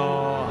സ്തുതിക്കുന്നു.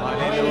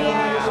 ഹല്ലേലൂയ.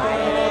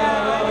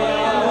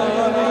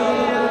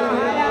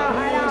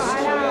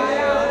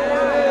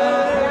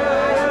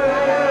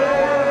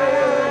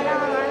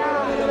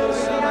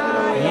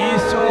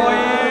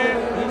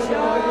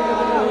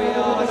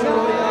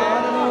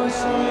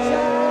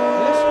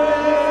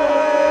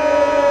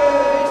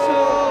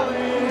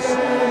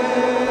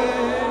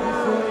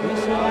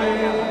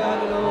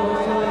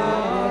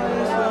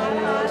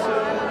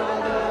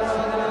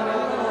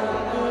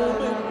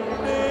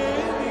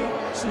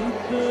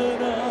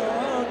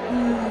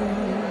 ശുദ്ധനാക്കൂ,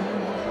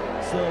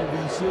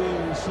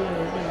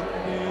 സവിശേഷമേ